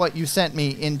what you sent me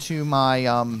into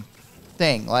my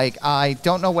thing. Like, I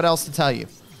don't know what else to tell you.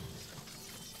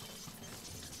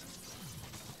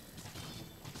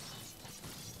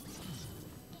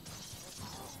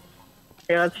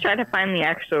 Okay, let's try to find the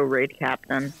actual Raid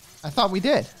Captain. I thought we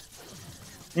did.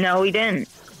 No, we didn't.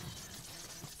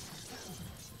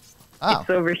 Oh. It's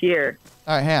over here.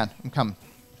 All right, hang on. I'm coming.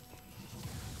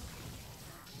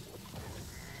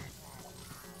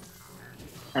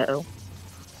 Uh-oh.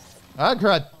 Oh,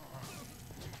 crud.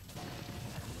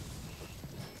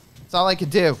 That's all I could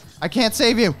do. I can't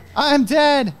save you. I'm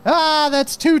dead. Ah,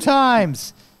 that's 2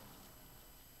 times.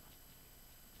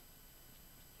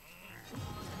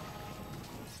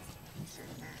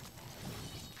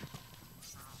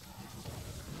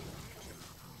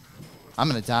 I'm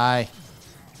gonna die.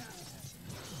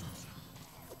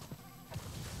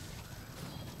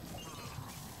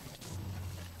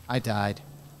 I died.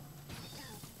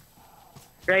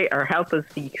 Great, our health is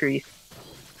decreased.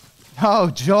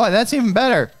 Oh, joy. That's even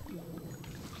better.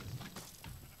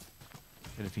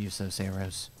 Could have used those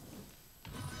arrows.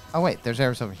 Oh, wait. There's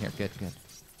arrows over here. Good, good.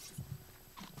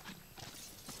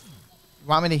 You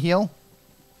want me to heal?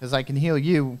 Because I can heal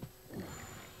you.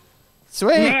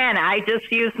 Sweet. Man, I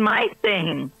just used my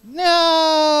thing.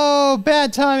 No!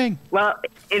 Bad timing. Well,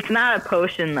 it's not a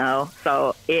potion, though,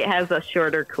 so it has a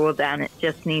shorter cooldown. It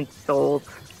just needs souls.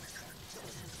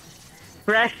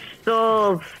 Fresh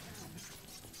souls.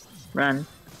 Run.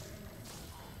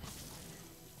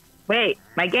 Wait,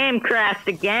 my game crashed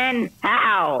again?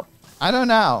 How? I don't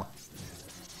know.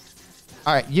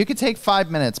 All right, you could take 5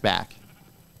 minutes back.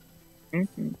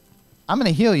 Mm-hmm. I'm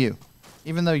going to heal you,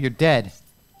 even though you're dead.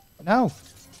 No.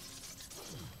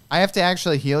 I have to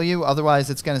actually heal you,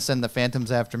 otherwise it's going to send the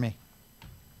phantoms after me.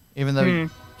 Even though you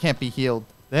can't be healed.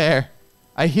 There.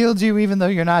 I healed you even though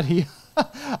you're not healed.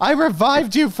 I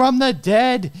revived you from the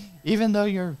dead, even though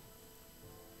you're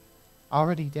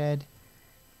already dead.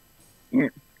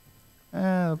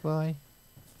 Oh, boy.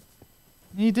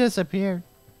 He disappeared.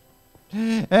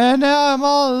 And now I'm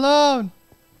all alone.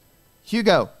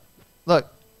 Hugo,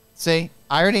 look. See,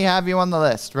 I already have you on the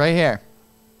list right here.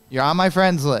 You're on my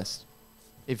friends list.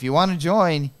 If you want to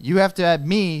join, you have to add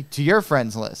me to your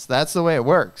friends list. That's the way it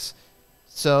works.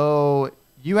 So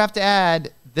you have to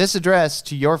add this address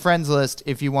to your friends list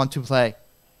if you want to play.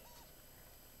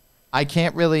 I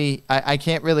can't really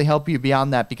help you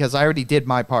beyond that because I already did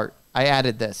my part. I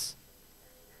added this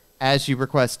as you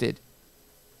requested.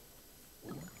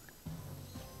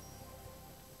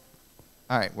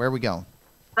 All right, where are we going?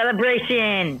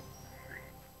 Celebration!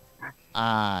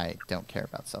 I don't care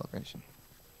about celebration.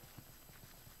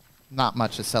 Not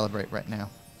much to celebrate right now.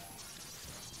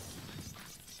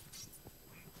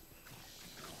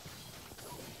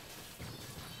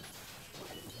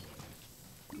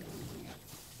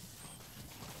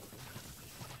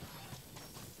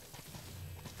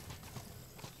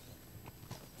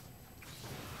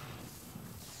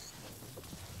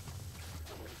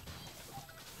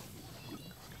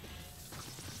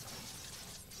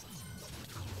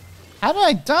 How did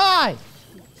I die?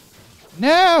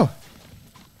 No!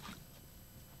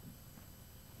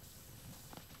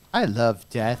 I love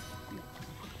death.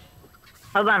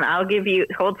 Hold on, I'll give you.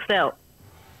 Hold still.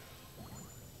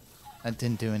 That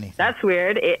didn't do anything. That's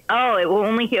weird. It will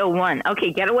only heal one.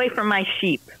 Okay, get away from my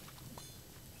sheep.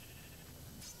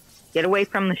 Get away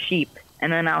from the sheep,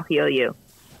 and then I'll heal you.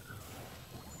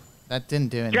 That didn't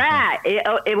do anything. Drat!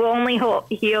 It will only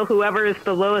heal whoever is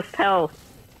the lowest health.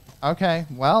 Okay,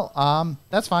 well,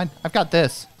 that's fine. I've got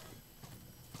this.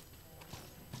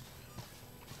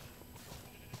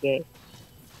 Okay.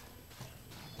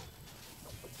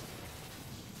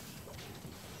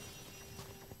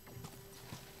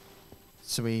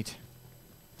 Sweet.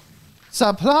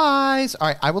 Supplies!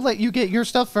 Alright, I will let you get your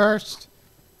stuff first.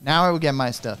 Now I will get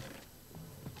my stuff.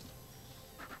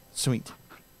 Sweet.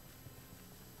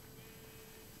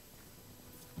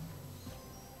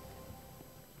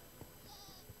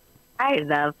 I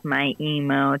love my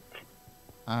emote.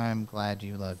 I'm glad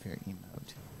you love your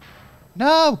emote.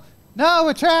 No! No,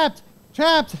 we're trapped!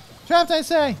 Trapped! Trapped, I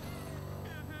say!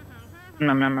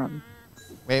 Nom nom nom.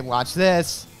 Wait, watch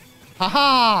this.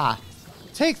 Haha!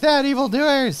 Take that,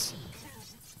 evildoers!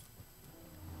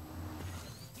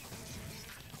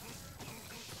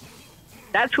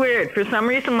 That's weird. For some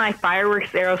reason, my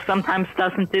fireworks arrow sometimes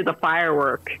doesn't do the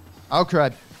firework. Oh,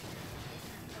 crud.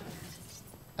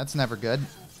 That's never good.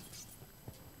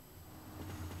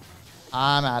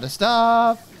 I'm out of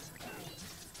stuff.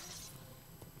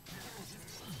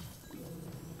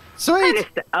 Sweet!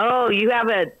 Oh, you have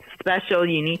a special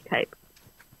unique type.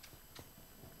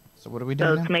 So what are we So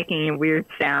doing it's now? making a weird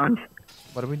sound.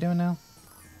 What are we doing now?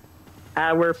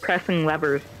 We're pressing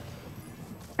levers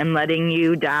and letting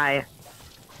you die.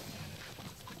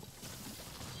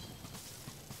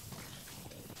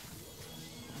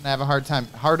 I have a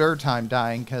harder time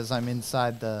dying because I'm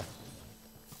inside the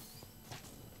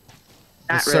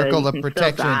Not circle really. of You can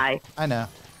protection. Still die. I know.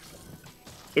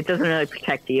 It doesn't really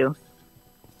protect you.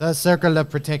 The circle of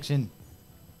protection.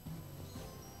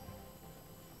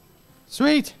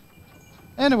 Sweet.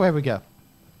 And away we go.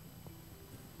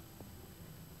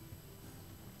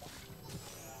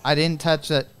 I didn't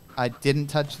touch it. I didn't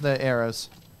touch the arrows.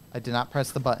 I did not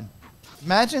press the button.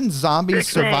 Imagine zombies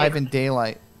Rixmy. survive in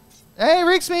daylight. Hey,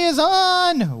 Rixmy is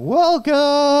on!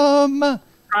 Welcome!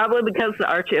 Probably because the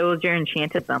Arch-Illager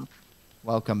enchanted them.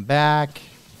 Welcome back.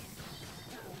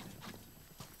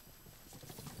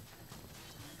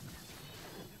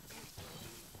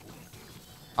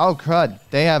 Oh, crud.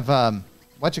 They have,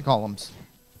 whatchamacallums.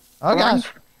 Oh, Thorns?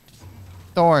 gosh.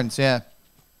 Thorns, yeah.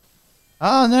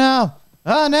 Oh, no.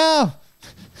 Oh, no.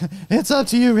 It's up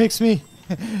to you, Rixmy.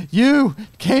 You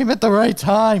came at the right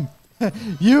time.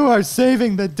 You are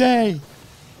saving the day.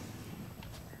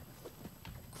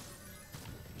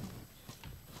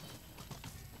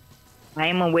 I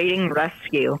am awaiting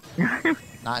rescue.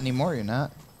 Not anymore, you're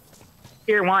not.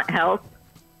 Here, want help?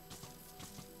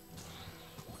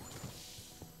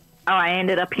 Oh, I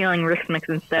ended up healing Rixmix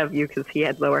instead of you because he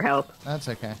had lower health. That's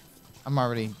okay. I'm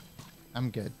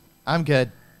good. I'm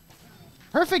good.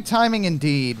 Perfect timing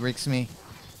indeed, Rixmy.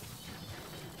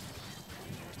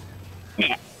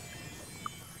 Yeah.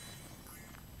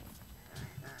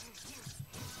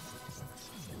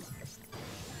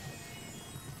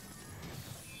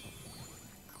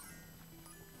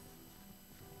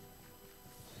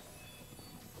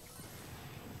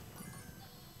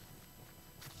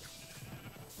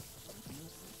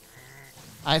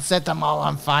 I set them all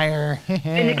on fire.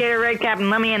 Indicator red captain,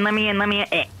 let me in, let me in, let me in.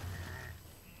 Eh.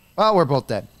 Well, we're both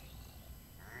dead.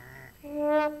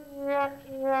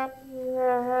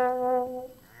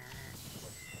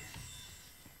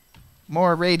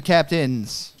 More raid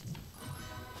captains.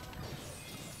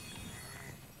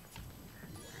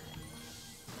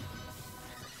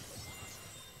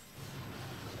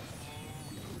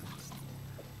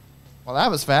 Well, that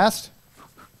was fast.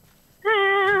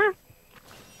 Ah.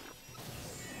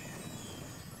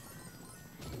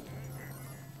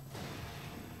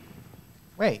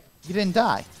 Wait, you didn't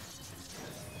die.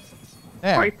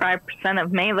 There. 45%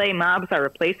 of melee mobs are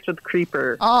replaced with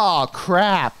creeper. Oh,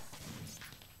 crap.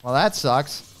 Well, that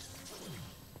sucks.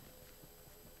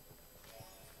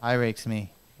 Hi, Rixmy.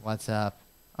 What's up?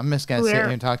 I'm just going to sit Where-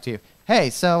 here and talk to you. Hey,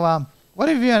 so, what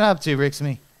have you been up to,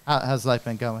 Rixmy? How's life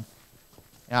been going?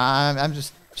 Yeah, I'm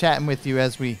just chatting with you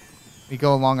as we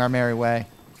go along our merry way.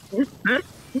 You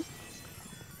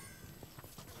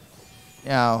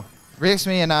know,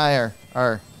 Rixmy and I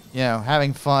are, you know,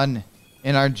 having fun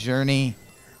in our journey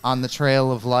on the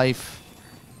trail of life.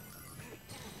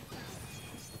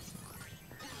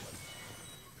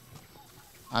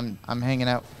 I'm hanging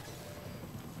out.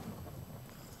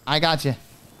 I got you.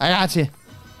 I got you.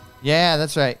 Yeah,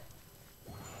 that's right.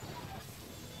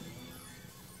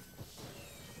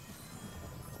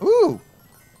 Ooh,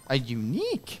 a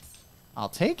unique. I'll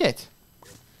take it.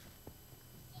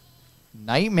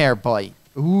 Nightmare Bite.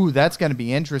 Ooh, that's going to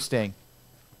be interesting.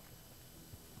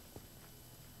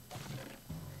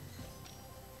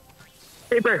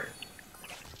 Paper.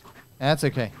 That's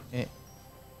okay.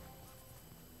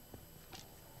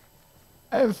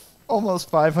 I have almost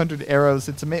 500 arrows.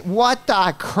 It's amazing. What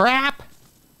the crap?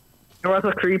 There was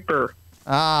a creeper.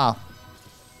 Ah,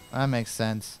 that makes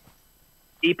sense.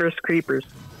 Creepers, creepers.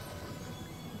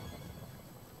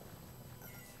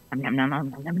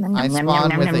 I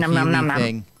spawned with a Healy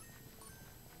thing.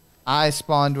 I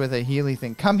spawned with a Healy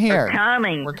thing. Come here. We're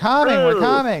coming. We're coming. Ooh, we're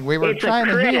coming. We were trying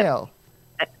to heal.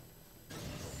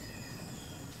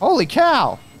 Holy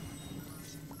cow.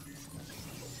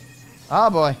 Oh,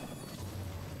 boy.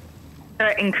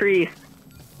 Increase.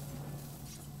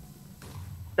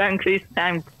 That increase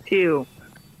times 2.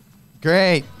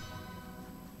 Great.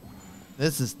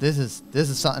 This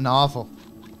is something awful.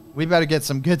 We better get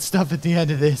some good stuff at the end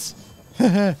of this.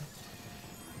 Nope,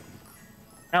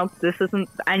 this isn't.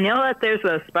 I know that there's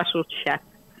a special chest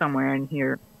somewhere in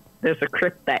here. There's a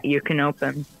crypt that you can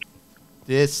open.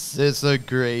 This is the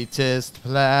greatest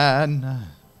plan.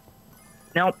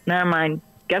 Nope, never mind.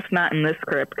 Guess not in this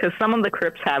crypt, because some of the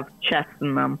crypts have chests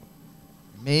in them.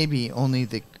 Maybe only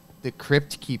the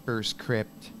Crypt Keeper's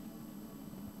crypt.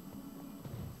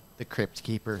 The Crypt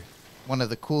Keeper. One of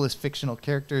the coolest fictional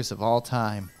characters of all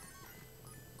time.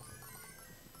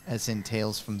 As in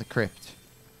Tales from the Crypt.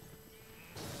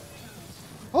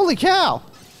 Holy cow!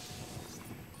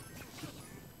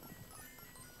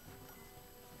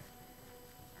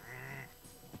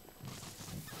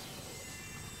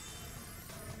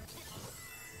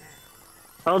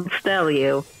 Hold still,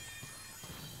 you.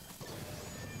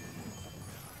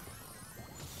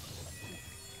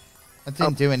 That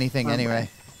didn't do anything anyway.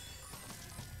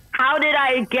 How did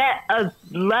I get a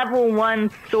level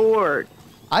 1 sword?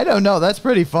 I don't know. That's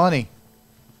pretty funny.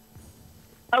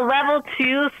 A level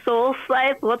 2 soul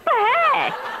scythe? What the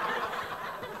heck?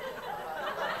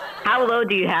 How low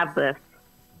do you have this?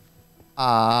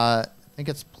 I think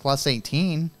it's plus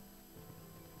 18.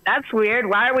 That's weird.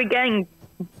 Why are we getting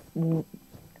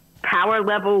power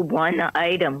level 1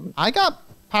 items? I got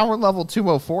power level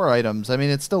 204 items. I mean,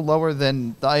 it's still lower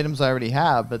than the items I already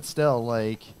have, but still,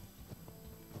 like...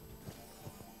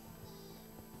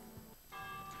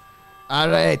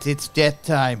 Alright, it's death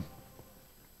time.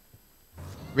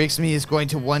 Rixmy is going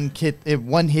to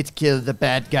one-hit kill the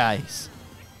bad guys.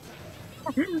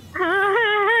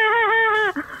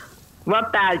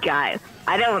 What bad guys?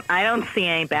 I don't see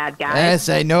any bad guys. Yes,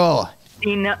 I know.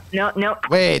 No.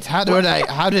 Wait, how did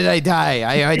I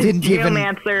die? I didn't even...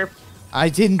 Geomancer. I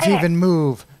didn't even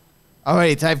move. All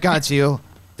right, I've got you.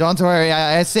 Don't worry,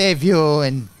 I saved you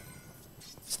and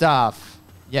stuff.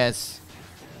 Yes.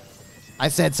 I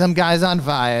set some guys on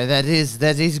fire. That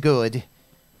is good.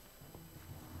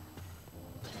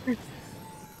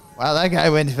 Well, that guy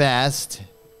went fast.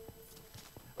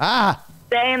 Ah!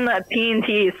 Stay in the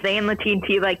TNT. Stay in the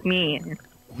TNT like me.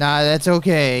 Nah, that's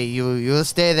okay. You'll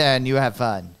stay there and you have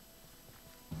fun.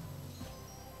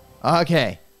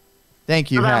 Okay.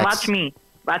 Thank you, Hold on, Hex. watch me.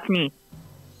 Watch me.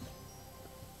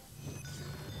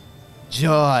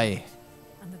 Joy.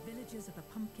 And the villagers of the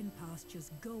pumpkin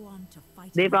pastures go on to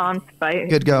fight. Live on, fight.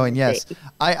 Good going, yes.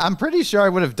 I'm pretty sure I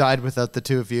would have died without the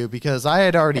two of you because I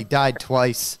had already died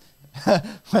twice.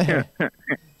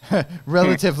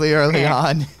 Relatively early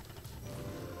on.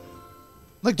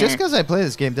 Look, just because I play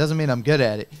this game doesn't mean I'm good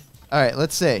at it. Alright,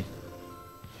 let's see.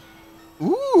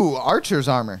 Ooh, Archer's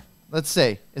armor. Let's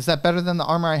see. Is that better than the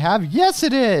armor I have? Yes,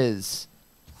 it is!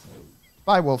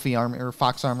 Buy Wolfie armor, or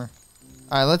Fox armor.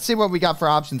 Alright, let's see what we got for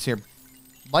options here.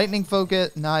 Lightning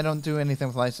Focus. No, I don't do anything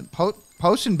with license.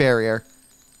 Potion Barrier.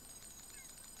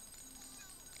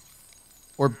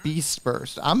 Or Beast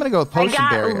Burst. I'm going to go with Potion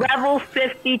Barrier. I got level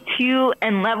 52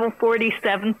 and level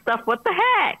 47 stuff. What the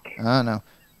heck? I don't know.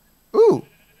 Ooh.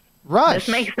 Rush.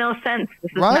 This makes no sense.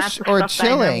 This is Rush not the or stuff that I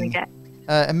normally Chilling. get.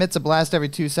 Emits a blast every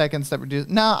 2 seconds that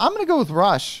reduces... No, I'm going to go with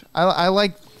Rush. I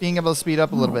like being able to speed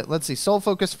up a little bit. Let's see. Soul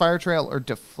Focus, Fire Trail, or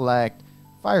Deflect.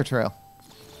 Fire Trail.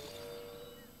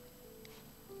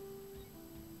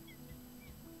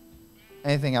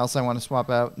 Anything else I want to swap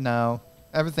out? No.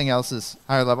 Everything else is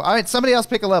higher level. All right, somebody else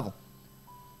pick a level.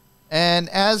 And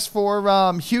as for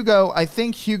Hugo, I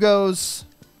think Hugo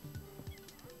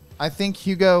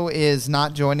is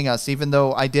not joining us, even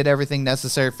though I did everything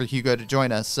necessary for Hugo to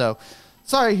join us. So,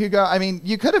 sorry, Hugo. I mean,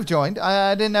 you could have joined.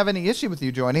 I didn't have any issue with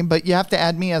you joining, but you have to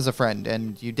add me as a friend,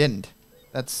 and you didn't.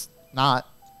 That's not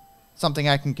something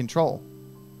I can control.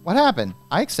 What happened?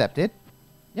 I accepted.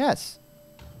 Yes.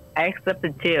 I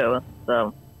accepted too,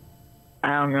 so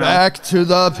I don't know. Back to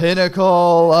the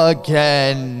pinnacle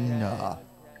again.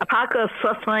 Apocalypse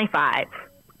plus 25.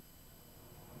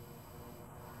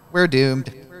 We're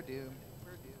doomed.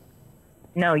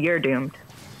 No, you're doomed.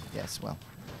 Yes, well.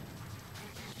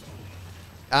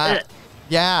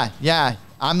 Yeah.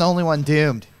 I'm the only one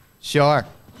doomed. Sure.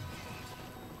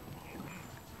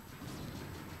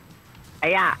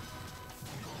 Hiya.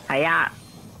 Hiya.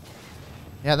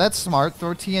 Yeah, that's smart.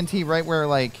 Throw TNT right where,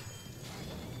 like...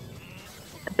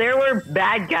 There were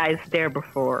bad guys there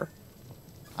before.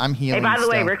 I'm healing. Hey, by the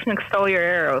way, still. Ricksmith stole your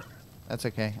arrows. That's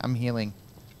okay. I'm healing.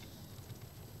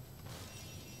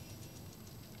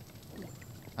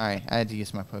 Alright, I had to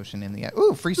use my potion in the...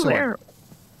 Ooh, free sword. Arrow.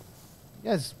 You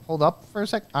guys hold up for a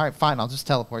sec? Alright, fine. I'll just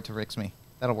teleport to Rixme.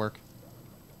 That'll work.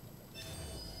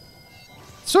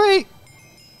 Sweet!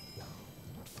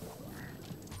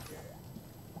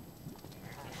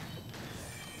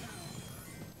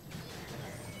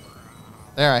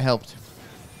 There, I helped.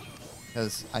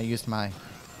 Because I used my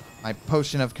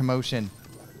potion of commotion.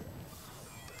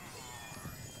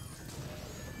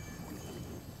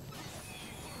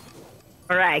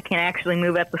 Alright, I can actually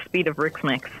move at the speed of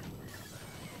Ricksmith.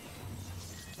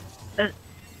 Oh,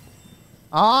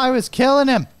 I was killing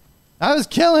him. I was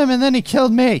killing him and then he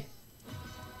killed me.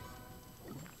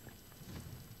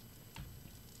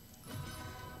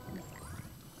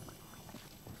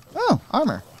 Oh,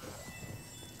 armor.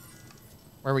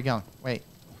 Where are we going? Wait.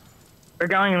 We're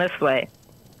going this way.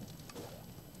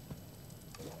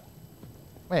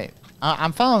 Wait.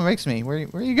 I'm following Rixme. Where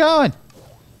are you going?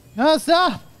 No,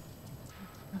 stop.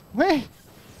 Wait.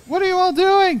 What are you all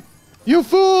doing? You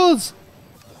fools.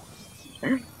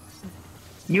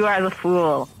 You are the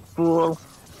fool. Fool.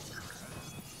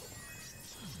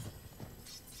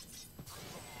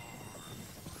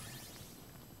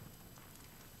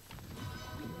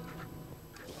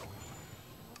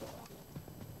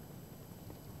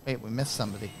 Wait, we missed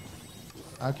somebody.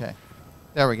 Okay.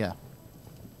 There we go.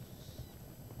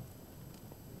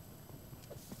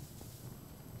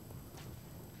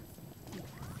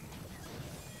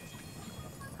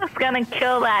 I was gonna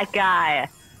kill that guy.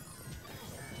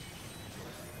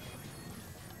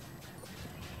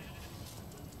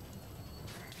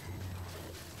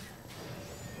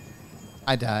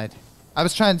 I died. I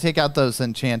was trying to take out those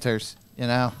enchanters, you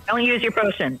know. Don't use your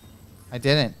potion. I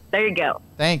didn't. There you go.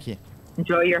 Thank you.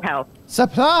 Enjoy your health.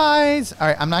 Supplies!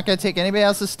 Alright, I'm not going to take anybody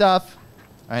else's stuff.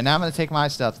 Alright, now I'm going to take my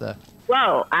stuff, though.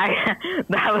 Whoa, that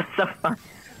was so fun.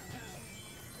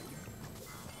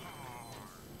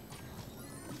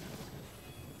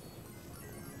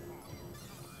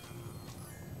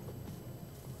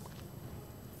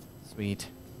 Sweet.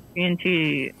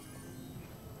 TNT.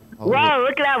 Oh, Whoa,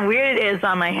 look at how weird it is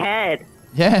on my head.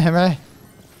 yeah, right.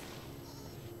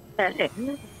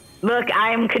 Look,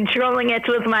 I am controlling it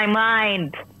with my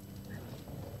mind.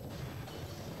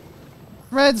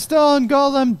 Redstone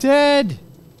golem dead!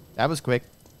 That was quick.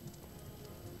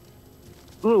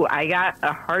 Ooh, I got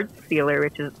a heart sealer,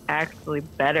 which is actually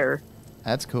better.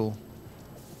 That's cool.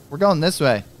 We're going this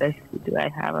way. Let's see, do I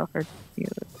have a heart sealer?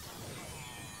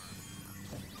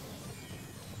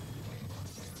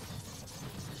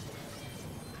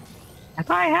 I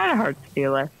thought I had a heart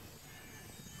stealer.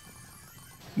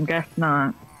 Guess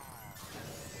not.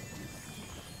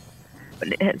 But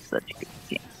it has such a good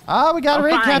chance. Oh, we got a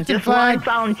raid fine, captain just flag. once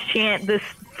I'll enchant this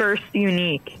first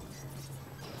unique.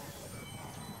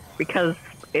 Because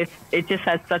it just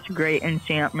has such great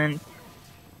enchantment.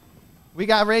 We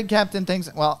got raid captain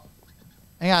things. Well,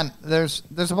 hang on. There's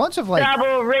a bunch of like.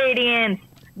 Double radiance!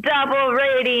 Double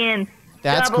radiance!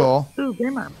 That's double... cool. Ooh,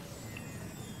 Grandma.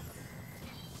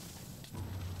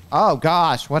 Oh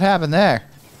gosh, what happened there?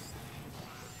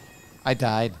 I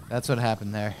died. That's what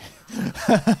happened there.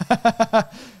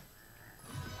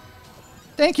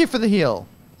 Thank you for the heal.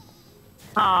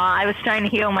 Aw, I was trying to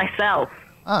heal myself.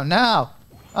 Oh no.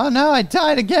 Oh no, I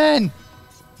died again.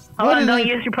 Hold on, don't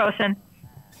use your potion.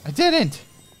 I didn't.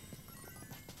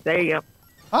 There you go.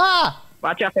 Ah!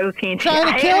 Watch out for the TNT. Trying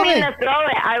to I kill didn't mean me. to throw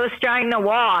it. I was trying to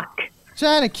walk.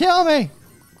 Trying to kill me.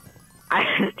 I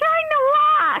was trying to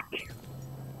walk.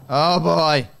 Oh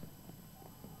boy.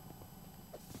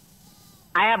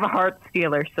 I have a heart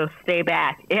stealer, so stay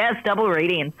back. It has double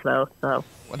radiance though, so.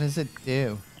 What does it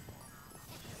do?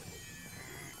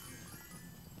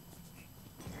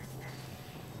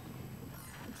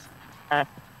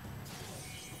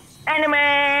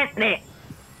 Enemy!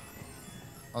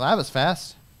 Well, that was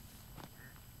fast.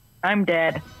 I'm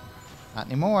dead. Not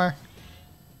anymore.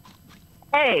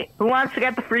 Hey, who wants to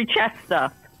get the free chest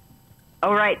stuff?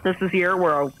 Oh, right, this is your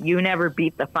world. You never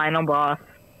beat the final boss.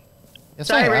 Yes,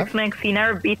 Sorry, I have. Rixmix, he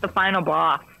never beat the final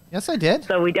boss. Yes, I did.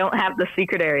 So we don't have the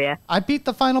secret area. I beat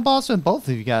the final boss with both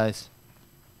of you guys.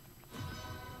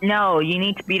 No, you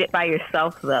need to beat it by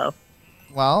yourself, though.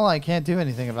 Well, I can't do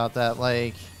anything about that.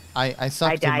 Like, I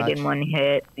suck I too much. died in one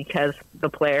hit because the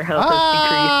player health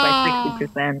is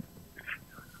decreased by 60%.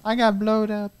 I got blowed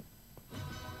up.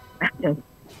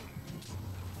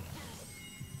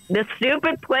 The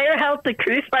stupid player health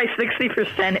decreased by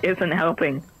 60% isn't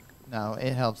helping. No,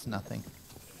 it helps nothing.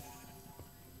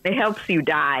 It helps you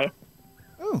die.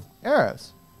 Ooh,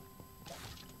 arrows.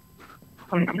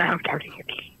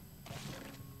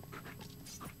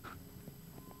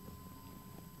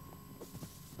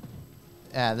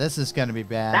 Yeah, this is gonna be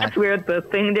bad. That's weird. The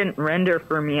thing didn't render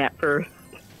for me at first.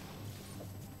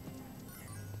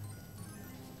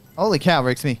 Holy cow,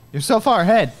 Rixmy. You're so far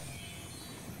ahead.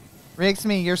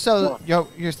 Rixmy, you're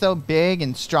so big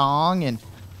and strong, and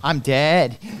I'm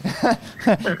dead.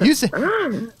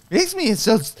 Rixmy is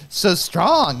so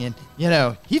strong, and you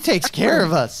know he takes care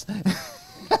of us.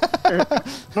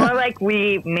 More like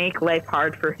we make life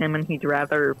hard for him, and he'd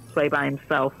rather play by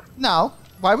himself. No,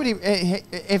 why would he?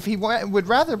 If he would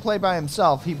rather play by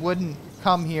himself, he wouldn't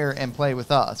come here and play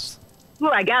with us. Ooh,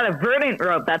 I got a verdant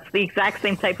robe. That's the exact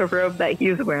same type of robe that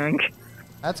he's wearing.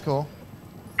 That's cool.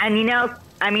 And you know,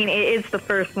 I mean, it is the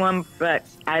first one, but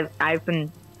I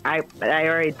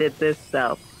already did this,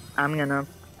 so I'm gonna.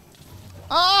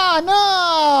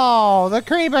 Oh no! The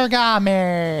creeper got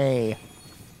me.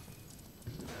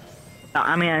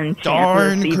 I'm gonna enchant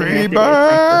Darn this even if it is my creeper!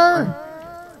 first one.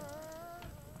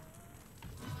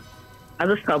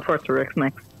 I'll just teleport to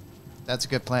Rixmix. That's a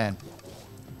good plan.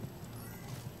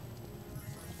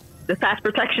 This has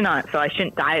protection on it, so I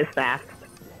shouldn't die as fast.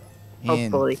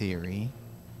 Hopefully. In theory.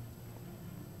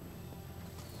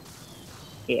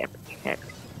 Yeah, protect.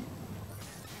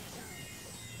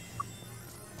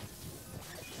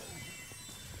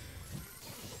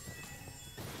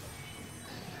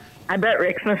 I bet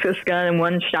Rixmix is gonna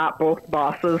one-shot both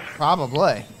bosses.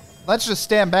 Probably. Let's just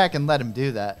stand back and let him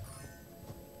do that.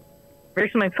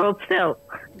 Rixmix, hold still.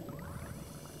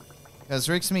 Because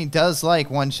Rixmy does like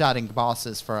one-shotting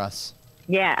bosses for us.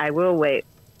 Yeah, I will wait.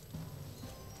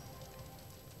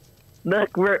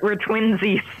 Look, we're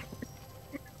twinsies.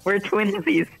 We're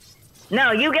twinsies.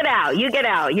 No, you get out. You get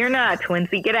out. You're not a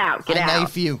twinsy. Get out. Get out. I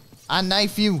knife you. I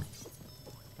knife you.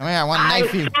 Come here, I want to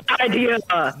knife you. Idea.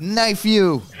 Knife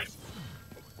you.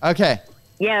 Okay.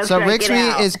 Yeah, So right, get Rixmy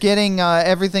out. is getting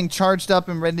everything charged up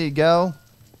and ready to go.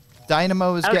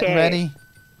 Dynamo is getting Okay. ready.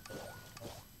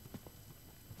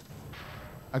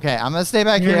 Okay, I'm gonna stay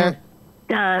back here.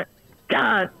 Done.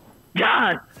 Done.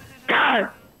 Done. Done.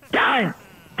 Done.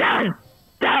 Done.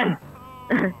 Done.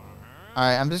 All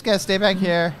right, I'm just gonna stay back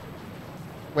here.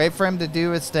 Wait for him to do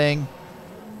his thing.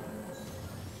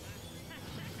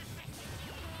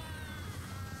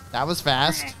 That was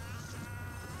fast.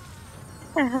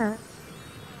 All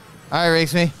right,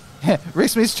 Rixmy.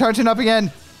 Rixmy's charging up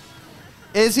again.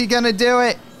 Is he gonna do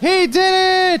it? He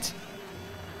did it!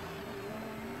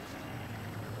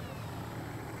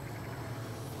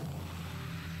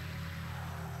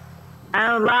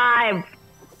 I'm alive.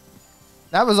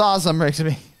 That was awesome,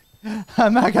 Rixmy.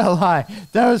 I'm not gonna lie.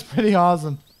 That was pretty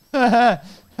awesome. Oh,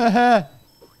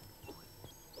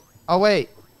 wait.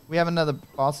 We have another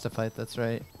boss to fight. That's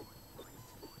right.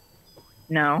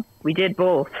 No, we did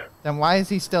both. Then why is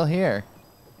he still here?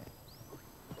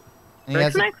 And he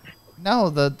has Rixmix? no,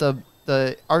 the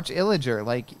Arch Illager.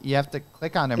 Like, you have to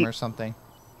click on him or something.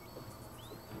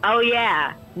 Oh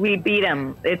yeah, we beat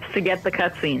him. It's to get the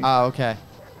cutscene. Oh, okay.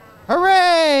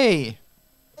 Hooray!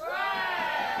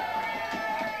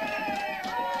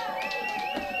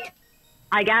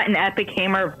 I got an epic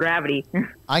hammer of gravity.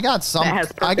 I got some. That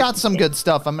has I got some good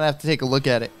stuff. I'm gonna have to take a look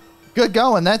at it. Good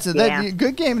going. That's a Yeah.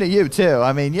 good game to you too.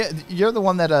 I mean, you're the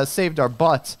one that saved our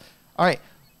butts. All right.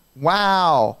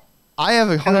 Wow. I have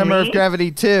a hammer of me?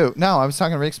 gravity too. No, I was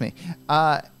talking to Rixmy.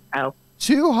 Oh.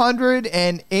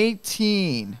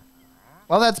 218.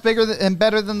 Well, that's bigger and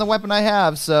better than the weapon I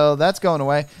have, so that's going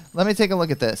away. Let me take a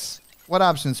look at this. What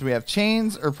options do we have?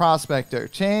 Chains or prospector?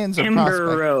 Chains or Ember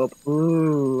prospector? robe.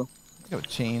 Ooh. Let's go with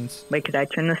chains. Wait, could I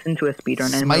turn this into a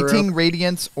speedrun? Ember Smiting, robe?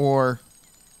 radiance, or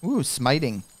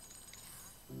smiting.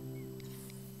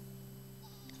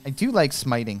 I do like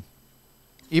smiting,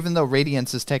 even though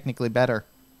radiance is technically better.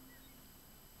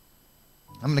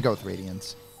 I'm gonna go with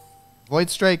radiance. Void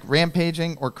strike,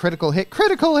 rampaging, or critical hit.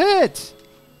 Critical hit.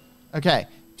 Okay.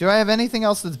 Do I have anything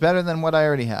else that's better than what I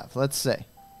already have? Let's see.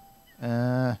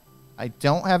 I I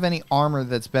don't have any armor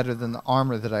that's better than the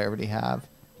armor that I already have.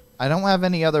 I don't have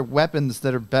any other weapons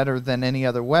that are better than any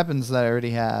other weapons that I already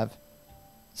have.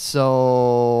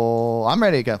 So I'm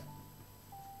ready to go.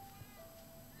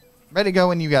 Ready to go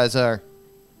when you guys are.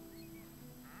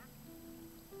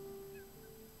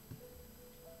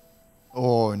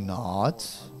 Or not.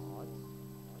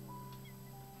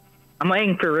 I'm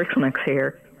waiting for Rixmix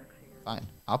here. Fine.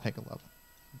 I'll pick a level.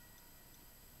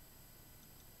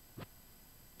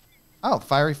 Oh,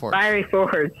 Fiery Forge. Fiery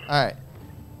Forge. Alright.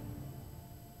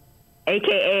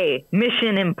 AKA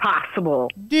Mission Impossible.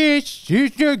 This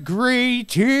is the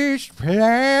greatest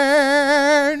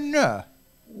plan. No.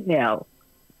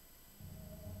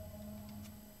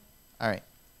 Alright.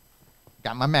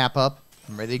 Got my map up.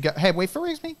 I'm ready to go. Hey, wait for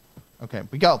Rigsby. Okay,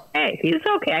 we go. Hey, he's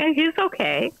okay. He's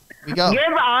okay. We go. You're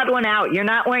the odd one out. You're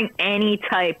not wearing any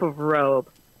type of robe.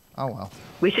 Oh, well.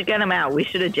 We should get him out. We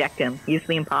should eject him. He's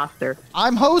the imposter.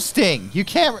 I'm hosting. You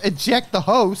can't eject the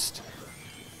host.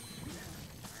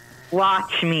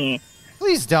 Watch me.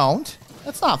 Please don't.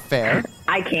 That's not fair.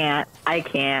 I can't. I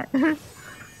can't.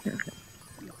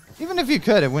 Even if you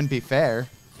could, it wouldn't be fair.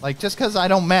 Like, just because I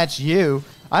don't match you,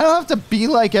 I don't have to be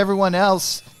like everyone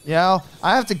else. You know,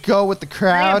 I have to go with the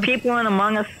I have crowd. people in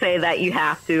Among Us say that you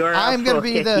have to, or I'm else gonna we'll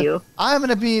be kick the. you. I'm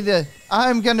gonna be the.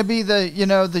 You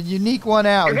know, the unique one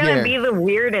out You're gonna here. be the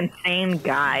weird, insane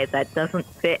guy that doesn't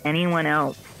fit anyone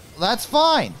else. That's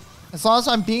fine, as long as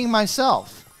I'm being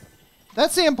myself.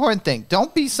 That's the important thing.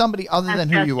 Don't be somebody other than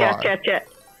who you are.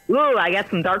 Ooh, I got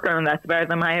some dark armor that's better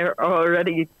than my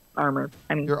already armor.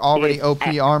 I mean, You're already OP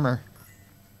armor.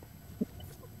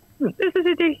 This is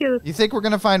ridiculous. You think we're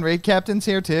gonna find raid captains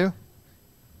here too?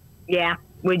 Yeah,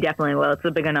 we definitely will. It's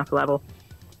a big enough level.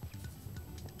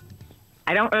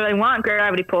 I don't really want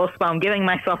gravity pulse, but I'm giving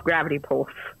myself gravity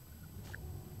pulse.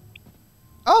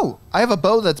 Oh, I have a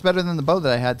bow that's better than the bow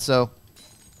that I had. So,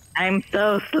 I'm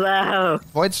so slow.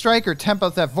 Void Strike or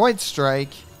Tempo Theft? Void Strike.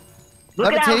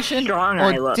 Look Levitation at how strong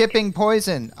I or look. Dipping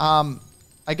Poison?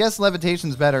 I guess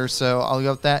Levitation's better, so I'll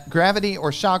go with that. Gravity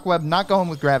or Shockweb? Not going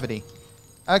with Gravity.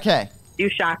 Okay. Do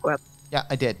shockweb. Yeah,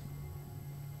 I did.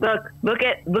 Look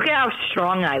at how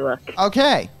strong I look.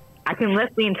 Okay. I can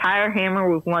lift the entire hammer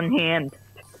with one hand.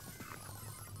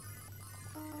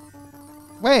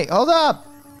 Wait, hold up.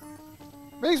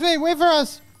 Rigsby, wait for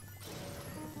us.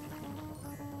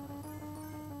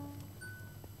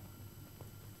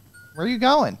 Where are you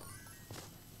going?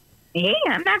 Yeah,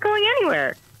 I'm not going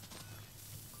anywhere.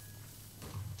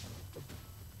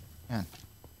 Man,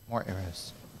 more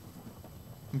arrows.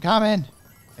 I'm coming.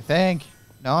 I think.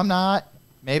 No, I'm not.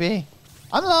 Maybe.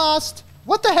 I'm lost.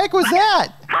 What the heck was that?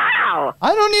 How?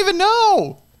 I don't even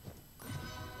know.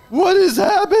 What is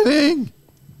happening?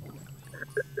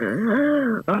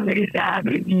 What is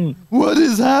happening? What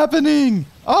is happening?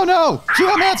 Oh no!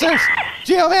 Geomancers!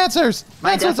 Geomancers!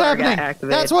 My That's what's Death Bar got happening.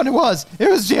 activated. That's what it was. It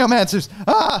was Geomancers.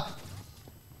 Ah!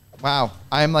 Wow,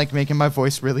 I'm like making my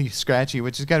voice really scratchy,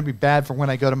 which is gonna be bad for when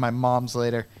I go to my mom's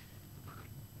later.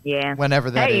 Yeah. Whenever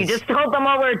that Hey, is. you just told them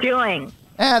what we're doing.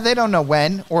 They don't know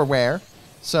when or where,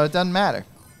 so it doesn't matter.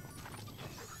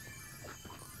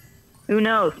 Who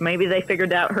knows? Maybe they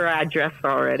figured out her address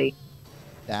already.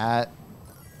 That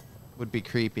would be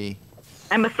creepy.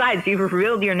 And besides, you've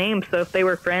revealed your name, so if they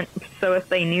were friends, so if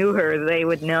they knew her, they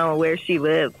would know where she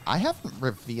lived. I haven't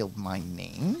revealed my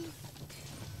name.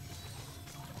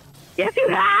 Yes, you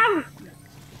have.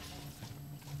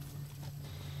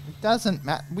 It doesn't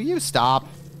matter. Will you stop?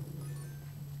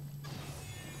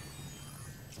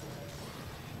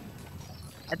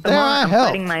 At the There, moment, I I'm helped.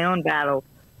 fighting my own battle.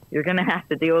 You're gonna have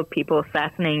to deal with people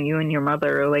assassinating you and your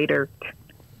mother later.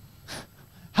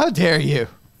 How dare you?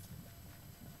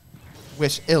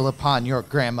 Wish ill upon your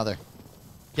grandmother.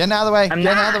 Getting out of the way. I'm Getting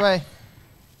out not. of the way.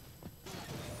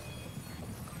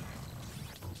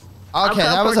 I'll Okay,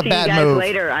 that teleport was a to bad you guys move.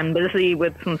 later. I'm busy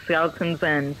with some skeletons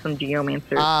and some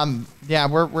geomancers. Yeah,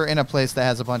 we're in a place that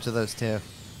has a bunch of those too.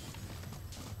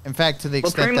 In fact, to the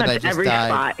well, pretty extent that I much just every died.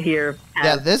 spot here. Yeah,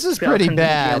 has this is pretty skeletons and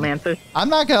bad. geomancers. I'm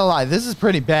not gonna lie, this is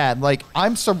pretty bad. Like,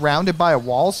 I'm surrounded by a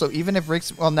wall, so even if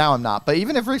Rix, well, now I'm not, but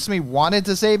even if Rixmy wanted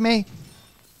to save me,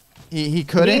 he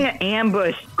couldn't. Being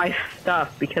ambushed by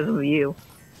stuff because of you.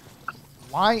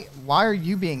 Why are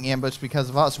you being ambushed because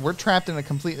of us? We're trapped in a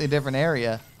completely different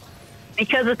area.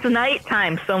 Because it's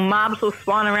nighttime, so mobs will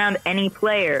spawn around any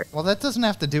player. Well, that doesn't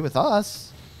have to do with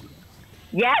us.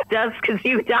 Yeah, it does, because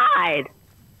you died.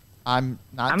 I'm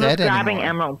not I'm dead just grabbing anymore.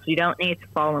 emeralds. You don't need to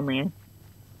follow me.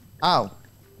 Oh,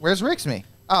 where's Rixmy?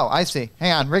 Oh, I see.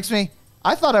 Hang on, Rixmy.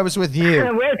 I thought I was with you.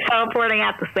 We're teleporting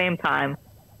at the same time.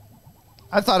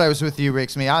 I thought I was with you,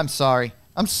 Rixmy. I'm sorry.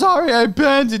 I'm sorry I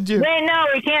abandoned you. Wait, no,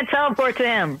 we can't teleport to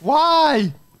him.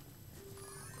 Why?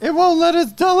 It won't let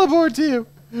us teleport to you.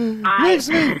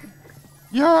 Rigsby,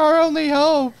 you're our only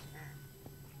hope.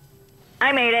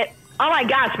 I made it. Oh my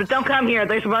gosh, but don't come here.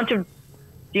 There's a bunch of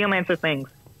Geomancer things.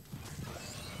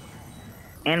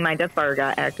 And my death bar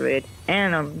got activated.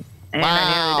 And I nearly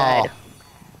died.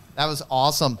 That was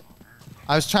awesome.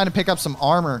 I was trying to pick up some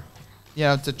armor, you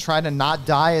know, to try to not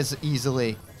die as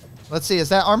easily. Let's see, is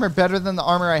that armor better than the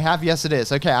armor I have? Yes, it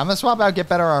is. Okay, I'm gonna swap out, get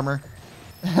better armor.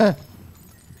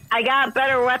 I got a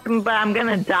better weapon, but I'm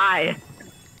gonna die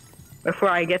before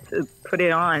I get to put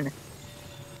it on.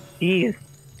 Jeez.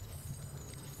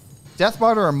 Death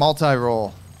barter or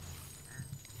multi-roll?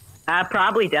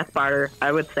 Probably death barter,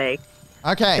 I would say.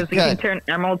 Okay, because you can turn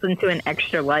emeralds into an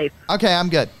extra life. Okay, I'm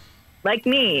good. Like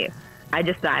me. I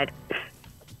just died.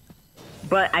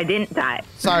 But I didn't die.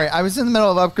 Sorry, I was in the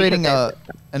middle of upgrading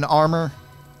an armor.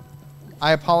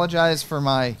 I apologize for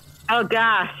my... Oh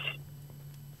gosh.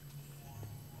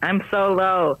 I'm so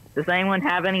low. Does anyone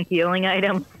have any healing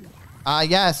items?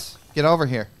 Yes. Get over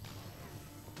here.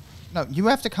 No, you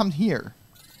have to come here.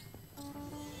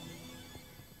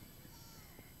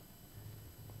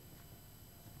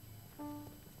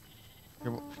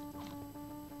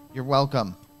 You're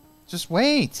welcome. Just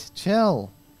wait.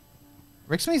 Chill.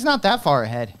 Rigsby's not that far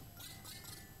ahead.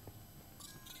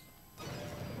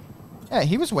 Yeah,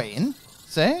 he was waiting.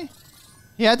 See?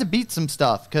 He had to beat some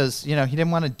stuff because, you know, he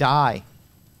didn't want to die.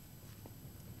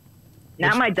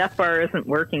 Now my death bar isn't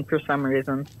working for some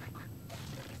reason.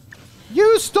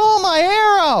 You stole my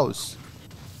arrows!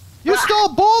 You stole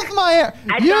both my arrows!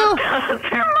 I thought those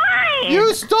were mine!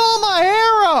 You stole my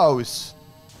arrows!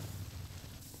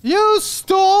 You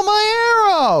stole my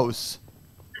arrows!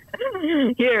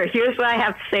 Here's what I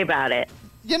have to say about it.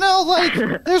 You know, like,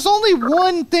 there's only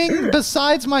one thing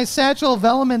besides my Satchel of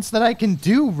Elements that I can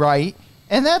do right,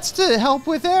 and that's to help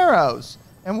with arrows.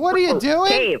 And what are you doing?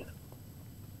 Cave.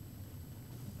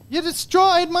 You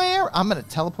destroyed my arrow. I'm gonna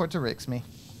teleport to Rigsby.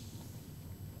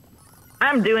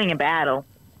 I'm doing a battle.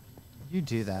 You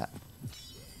do that.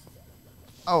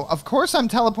 Oh, of course I'm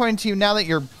teleporting to you now that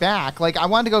you're back. Like, I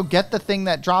wanted to go get the thing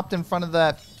that dropped in front of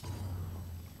that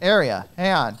area.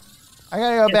 Hang on. I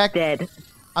gotta go back. Dead.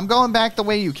 I'm going back the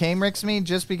way you came, Rigsby,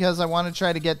 just because I want to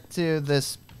try to get to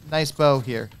this nice bow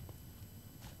here.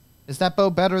 Is that bow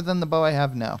better than the bow I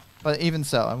have? No. But even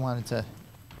so, I wanted to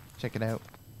check it out.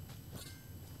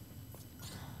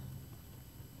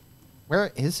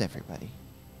 Where is everybody?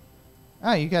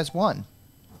 Oh, you guys won.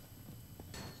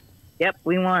 Yep,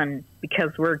 we won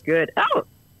because we're good. Oh!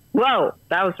 Whoa!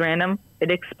 That was random.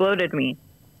 It exploded me.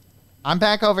 I'm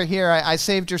back over here. I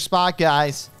saved your spot,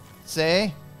 guys.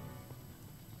 See?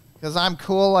 Because I'm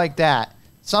cool like that.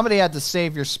 Somebody had to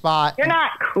save your spot. You're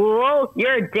not cool.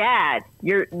 You're a dad.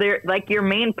 Like, your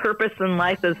main purpose in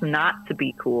life is not to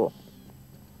be cool.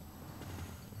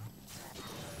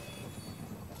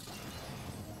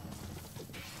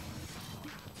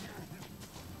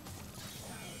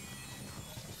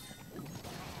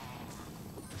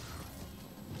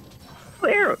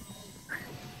 Where?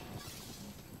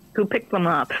 Who picked them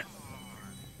up?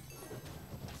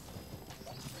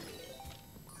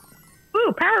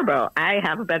 Ooh, power bow. I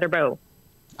have a better bow.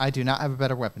 I do not have a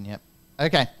better weapon yet.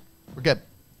 Okay, we're good.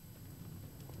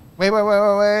 Wait. Wait.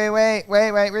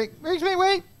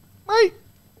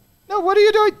 No, what are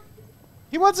you doing?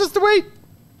 He wants us to wait.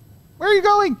 Where are you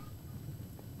going?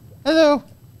 Hello.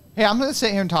 Hey, I'm going to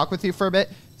sit here and talk with you for a bit.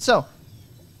 So,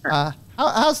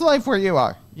 how's life where you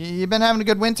are? You been having a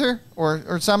good winter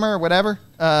or summer or whatever?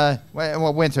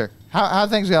 Well, winter. How are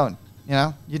things going? You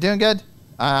know, you doing good?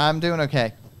 I'm doing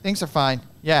okay. Things are fine.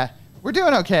 Yeah, we're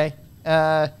doing okay.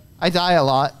 I die a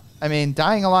lot. I mean,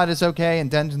 dying a lot is okay in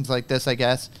dungeons like this, I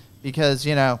guess, because,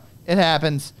 you know, it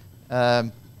happens.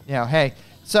 You know, hey.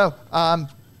 So,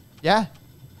 yeah,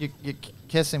 you're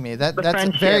kissing me.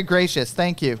 That's very gracious.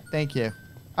 Thank you. Thank you.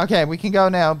 Okay, we can go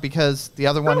now because the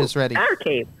other one is ready. Our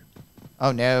cave.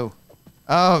 Oh, no.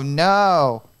 Oh,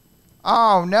 no.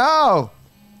 Oh, no.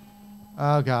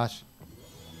 Oh, gosh.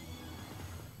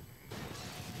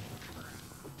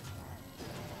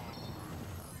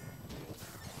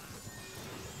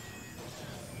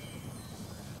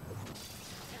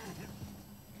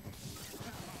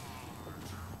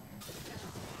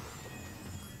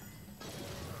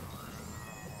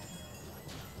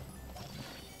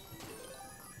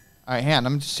 All right, hang on.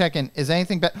 I'm just checking. Is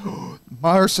anything better?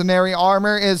 Mercenary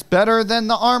armor is better than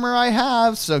the armor I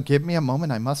have, so give me a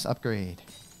moment. I must upgrade.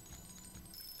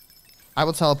 I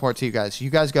will teleport to you guys. You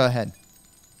guys go ahead.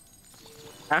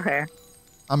 Okay.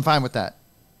 I'm fine with that.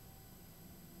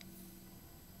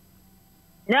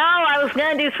 No, I was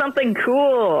gonna do something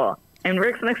cool. And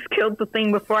Rixmix killed the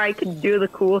thing before I could do the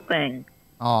cool thing.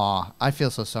 Aw, I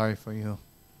feel so sorry for you.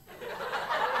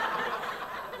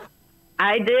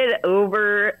 I did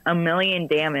over 1 million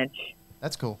damage.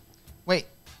 That's cool. Wait,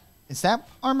 is that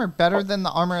armor better than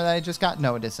the armor that I just got?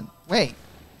 No, it isn't. Wait!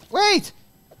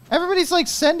 Everybody's like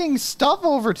sending stuff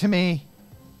over to me.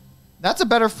 That's a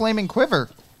better flaming quiver.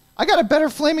 I got a better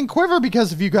flaming quiver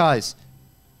because of you guys.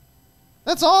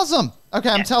 That's awesome. Okay,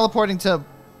 I'm teleporting to...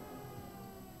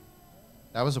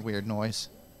 That was a weird noise.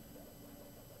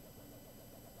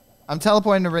 I'm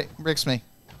teleporting to Rixme.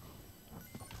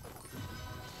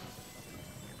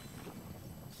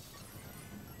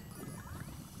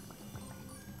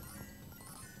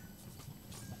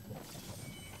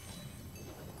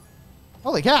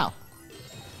 Holy cow.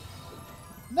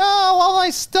 No, all my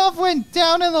stuff went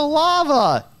down in the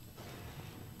lava.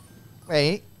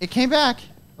 Wait, it came back.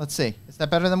 Let's see. Is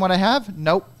that better than what I have?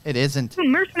 Nope, it isn't.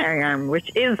 Mercenary armor, which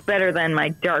is better than my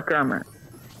dark armor.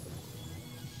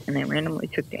 And I randomly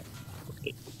took damage.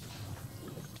 Okay.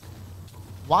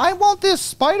 Why won't this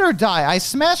spider die? I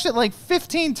smashed it like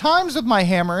 15 times with my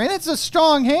hammer, and it's a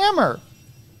strong hammer.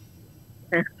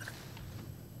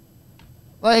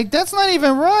 Like, that's not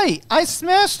even right. I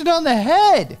smashed it on the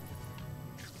head.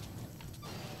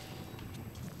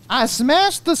 I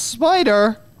smashed the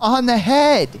spider on the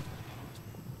head.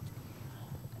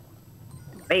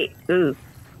 Wait, ooh.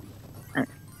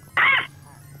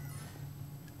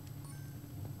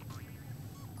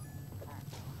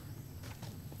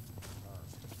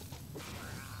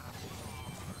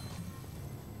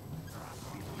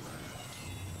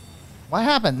 What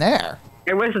happened there?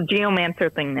 There was a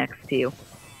geomancer thing next to you.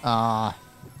 Ah.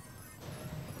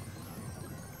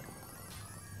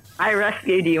 I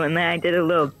rescued you and then I did a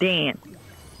little dance.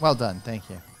 Well done, thank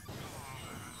you.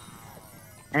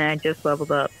 And I just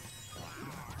leveled up.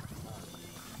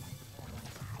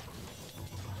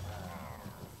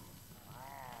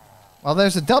 Well,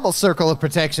 there's a double circle of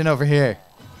protection over here.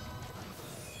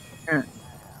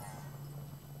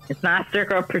 It's not a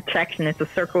circle of protection, it's a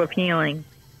circle of healing.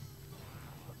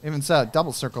 Even so,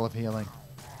 double circle of healing.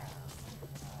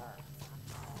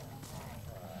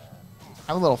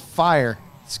 Have a little fire,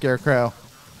 Scarecrow.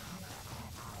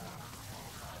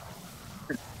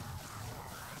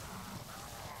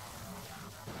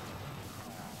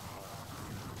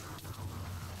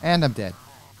 And I'm dead.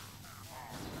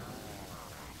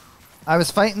 I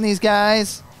was fighting these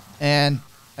guys, and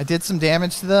I did some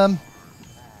damage to them.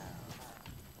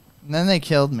 And then they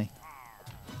killed me.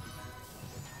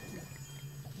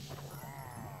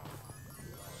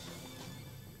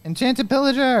 Enchanted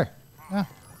Pillager! Oh.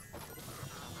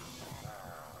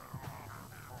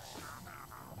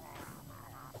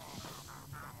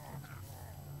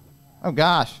 Oh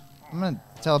gosh. I'm gonna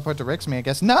teleport to Rixme, I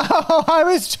guess. No! I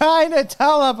was trying to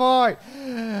teleport!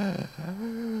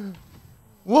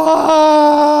 Why?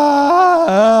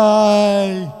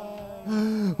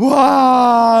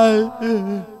 Why?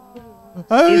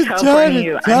 I was trying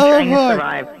to teleport. I'm trying to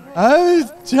survive. I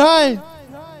was trying.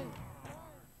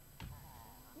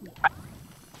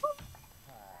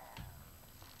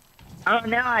 Oh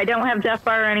no, I don't have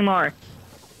Deathfire anymore.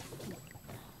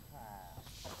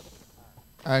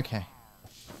 Okay.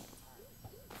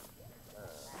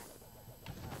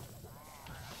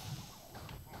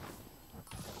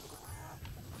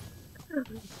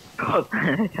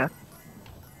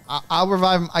 I'll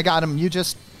revive him. I got him. You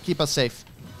just keep us safe.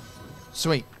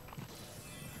 Sweet.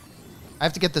 I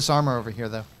have to get this armor over here,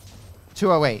 though.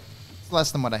 208. It's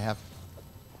less than what I have.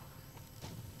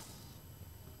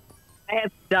 I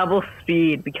have double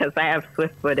speed because I have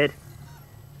swift-footed.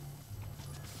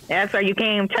 That's why you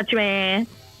can't even touch me.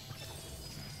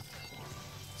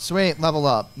 Sweet. Level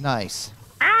up. Nice.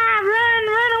 Ah,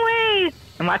 run away!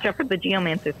 And watch out for the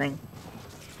geomancer thing.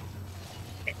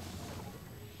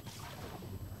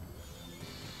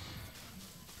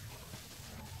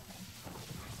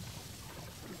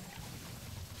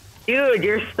 Dude,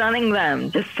 you're stunning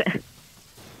them. Just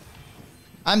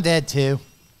I'm dead, too.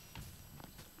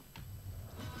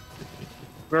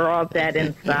 we're all dead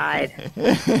inside.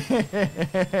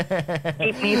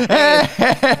 Keep me safe.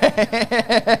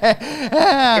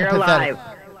 You're alive.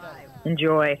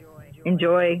 Enjoy.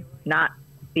 Enjoy not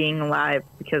being alive,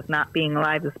 because not being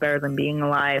alive is better than being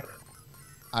alive.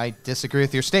 I disagree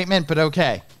with your statement, but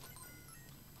okay.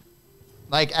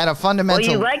 Like, at a fundamental...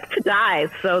 Well, you like to die,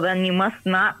 so then you must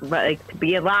not like to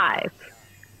be alive.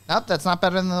 Nope, that's not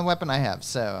better than the weapon I have,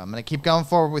 so I'm going to keep going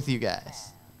forward with you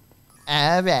guys.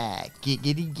 Alright,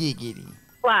 giggity giggity.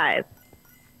 Alive.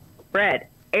 Bread.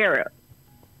 Arrow.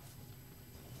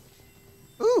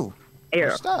 Ooh, Arrow.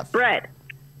 more stuff. Bread.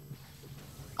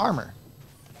 armor.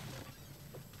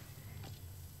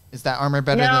 Is that armor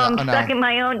better No, than... I'm oh, stuck no. in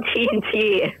my own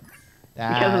TNT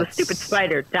because of the stupid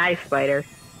spider. Die, spider.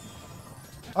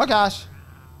 Oh, gosh.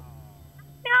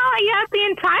 No, I got the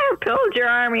entire pillager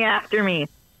army after me.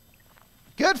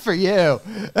 Good for you.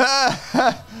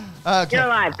 Okay. You're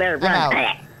alive. There,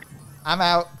 run. I'm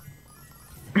out.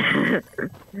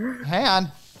 Hang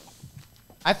on.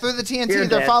 I threw the TNT. You're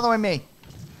They're dead. following me.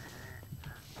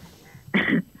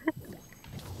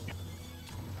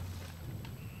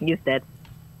 He's dead.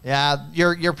 Yeah,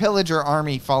 your pillager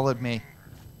army followed me.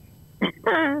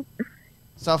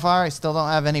 So far, I still don't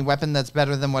have any weapon that's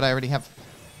better than what I already have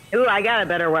Ooh, I got a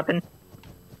better weapon.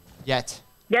 yet.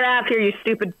 Get out of here, you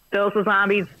stupid bills of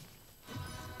zombies.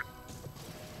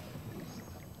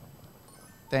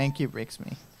 Thank you,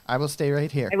 Rixme. I will stay right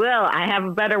here. I will. I have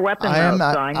a better weapon. I am though,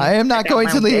 not- So I I am not got going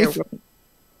my to own better leave. weapon.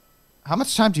 How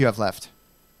much time do you have left?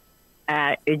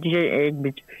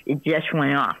 It just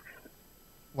went off.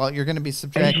 Well, you're going to be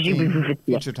subtracting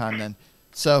future time then.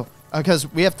 So, because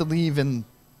we have to leave in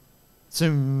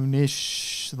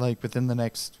soonish, like within the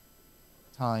next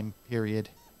time period.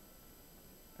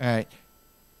 All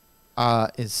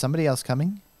right. Is somebody else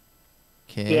coming?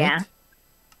 Kid? Yeah.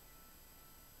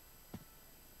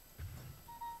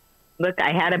 Look,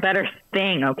 I had a better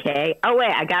thing, okay? Oh,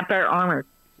 wait, I got better armor.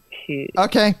 Shoot.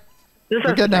 Okay. This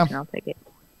we're is good now. protection, I'll take it.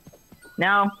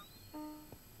 No.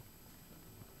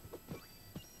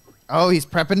 Oh, he's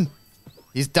prepping.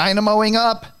 He's dynamoing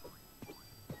up.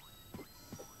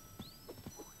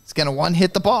 He's going to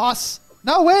one-hit the boss.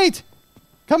 No, wait.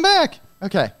 Come back.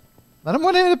 Okay. Let him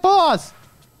one-hit the boss.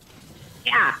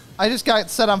 Yeah. I just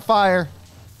got set on fire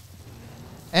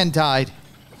and died.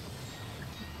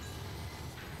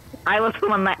 I was the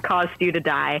one that caused you to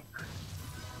die.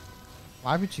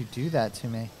 Why would you do that to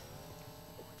me?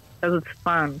 Because it's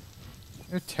fun.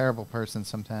 You're a terrible person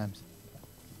sometimes.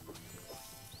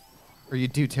 Or you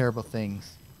do terrible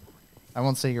things. I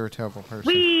won't say you're a terrible person.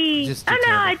 You Whee! just do Oh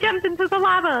no, I terrible- jumped into the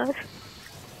lava.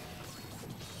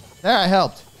 There, I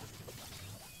helped.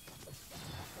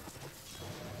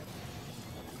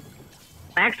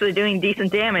 I'm actually doing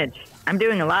decent damage. I'm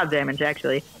doing a lot of damage,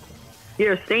 actually.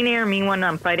 Here, stay near me when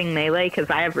I'm fighting melee, because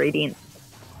I have Radiance.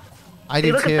 I See,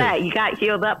 do look too. at that. You got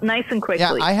healed up nice and quickly.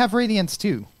 Yeah, I have radiance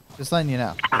too. Just letting you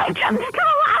know. I jumped into the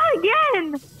lava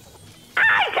again!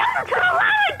 I jumped into the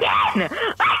lava again!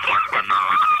 I jumped into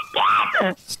the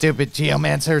lava again! Stupid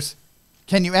geomancers.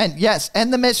 Can you end? Yes,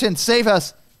 end the mission. Save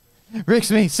us.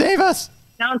 Rixme, save us.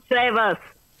 Don't save us.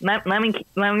 Let me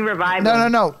revive No,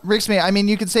 them. no, no. Rixme, I mean,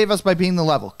 you can save us by being the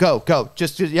level. Go, go.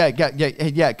 Just yeah, go,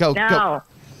 go. No.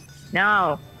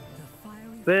 No. The fiery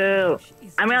Boo. forge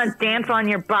is I'm gonna destroyed. dance on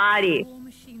your body. All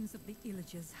machines of the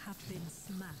Illagers have been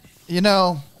smashed. You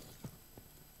know,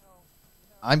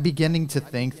 I'm beginning to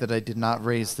think that I did not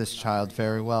raise this child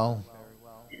very well.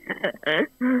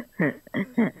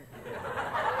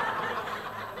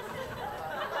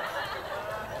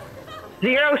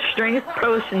 Zero strength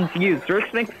potions used.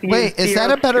 Rixmix used Wait, is that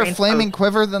zero a better strength flaming potions.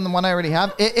 quiver than the one I already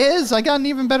have? It is. I got an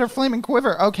even better flaming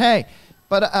quiver. Okay.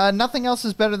 But nothing else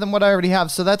is better than what I already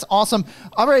have, so that's awesome.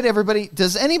 All right, everybody.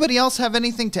 Does anybody else have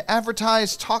anything to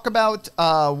advertise, talk about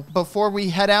before we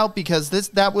head out? Because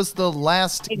that was the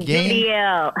last game.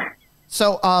 Video.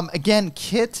 So, again,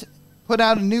 Kit put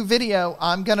out a new video.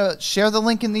 I'm going to share the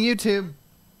link in the YouTube.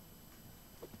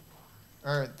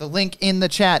 Or the link in the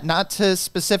chat, not to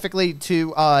specifically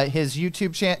to his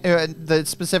YouTube channel, the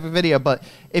specific video, but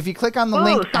if you click on the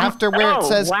link after where it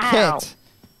says wow. Kit,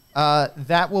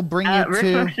 that will bring you to...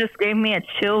 Rixmix just gave me a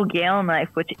chill gale knife,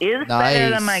 which is better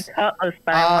than my Nice. cutlass,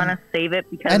 but I want to save it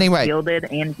because anyway. it's gilded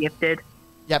and gifted.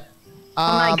 Yep.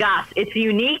 Oh my gosh, it's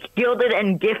unique, gilded,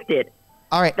 and gifted.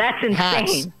 All right. That's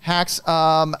insane. Hacks.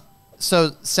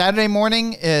 So Saturday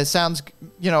morning sounds,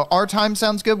 our time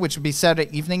sounds good, which would be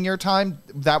Saturday evening your time.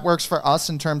 That works for us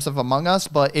in terms of Among Us.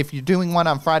 But if you're doing one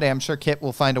on Friday, I'm sure Kit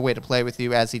will find a way to play with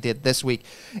you as he did this week.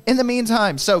 In the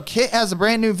meantime, so Kit has a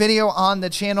brand new video on the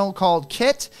channel called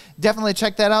Kit. Definitely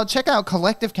check that out. Check out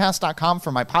collectivecast.com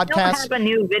for my I don't podcast have a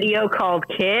new video called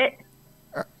Kit.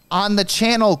 on the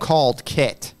channel called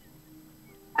Kit.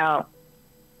 Oh.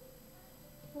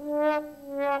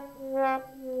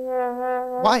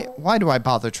 Why do I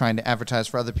bother trying to advertise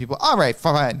for other people? All right,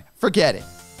 fine. Forget it.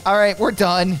 All right, we're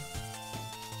done.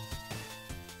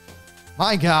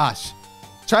 My gosh.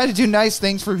 Try to do nice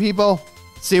things for people.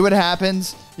 See what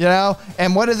happens,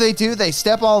 And what do? They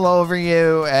step all over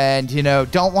you and,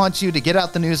 don't want you to get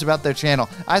out the news about their channel.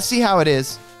 I see how it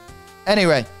is.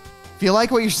 Anyway, if you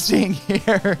like what you're seeing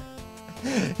here,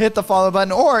 hit the follow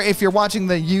button. Or if you're watching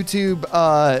the YouTube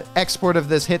export of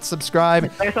this, hit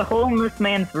subscribe. There's a hole in this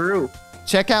man's roof.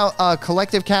 Check out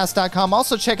collectivecast.com.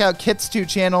 Also check out Kit's 2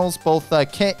 channels, both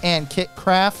Kit and Kit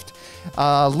Craft.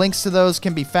 Links to those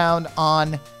can be found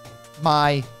on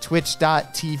my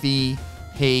twitch.tv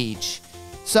page.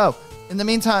 So, in the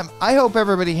meantime, I hope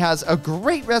everybody has a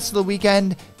great rest of the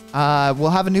weekend. We'll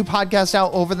have a new podcast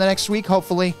out over the next week,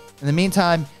 hopefully. In the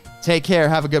meantime, take care.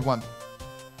 Have a good one.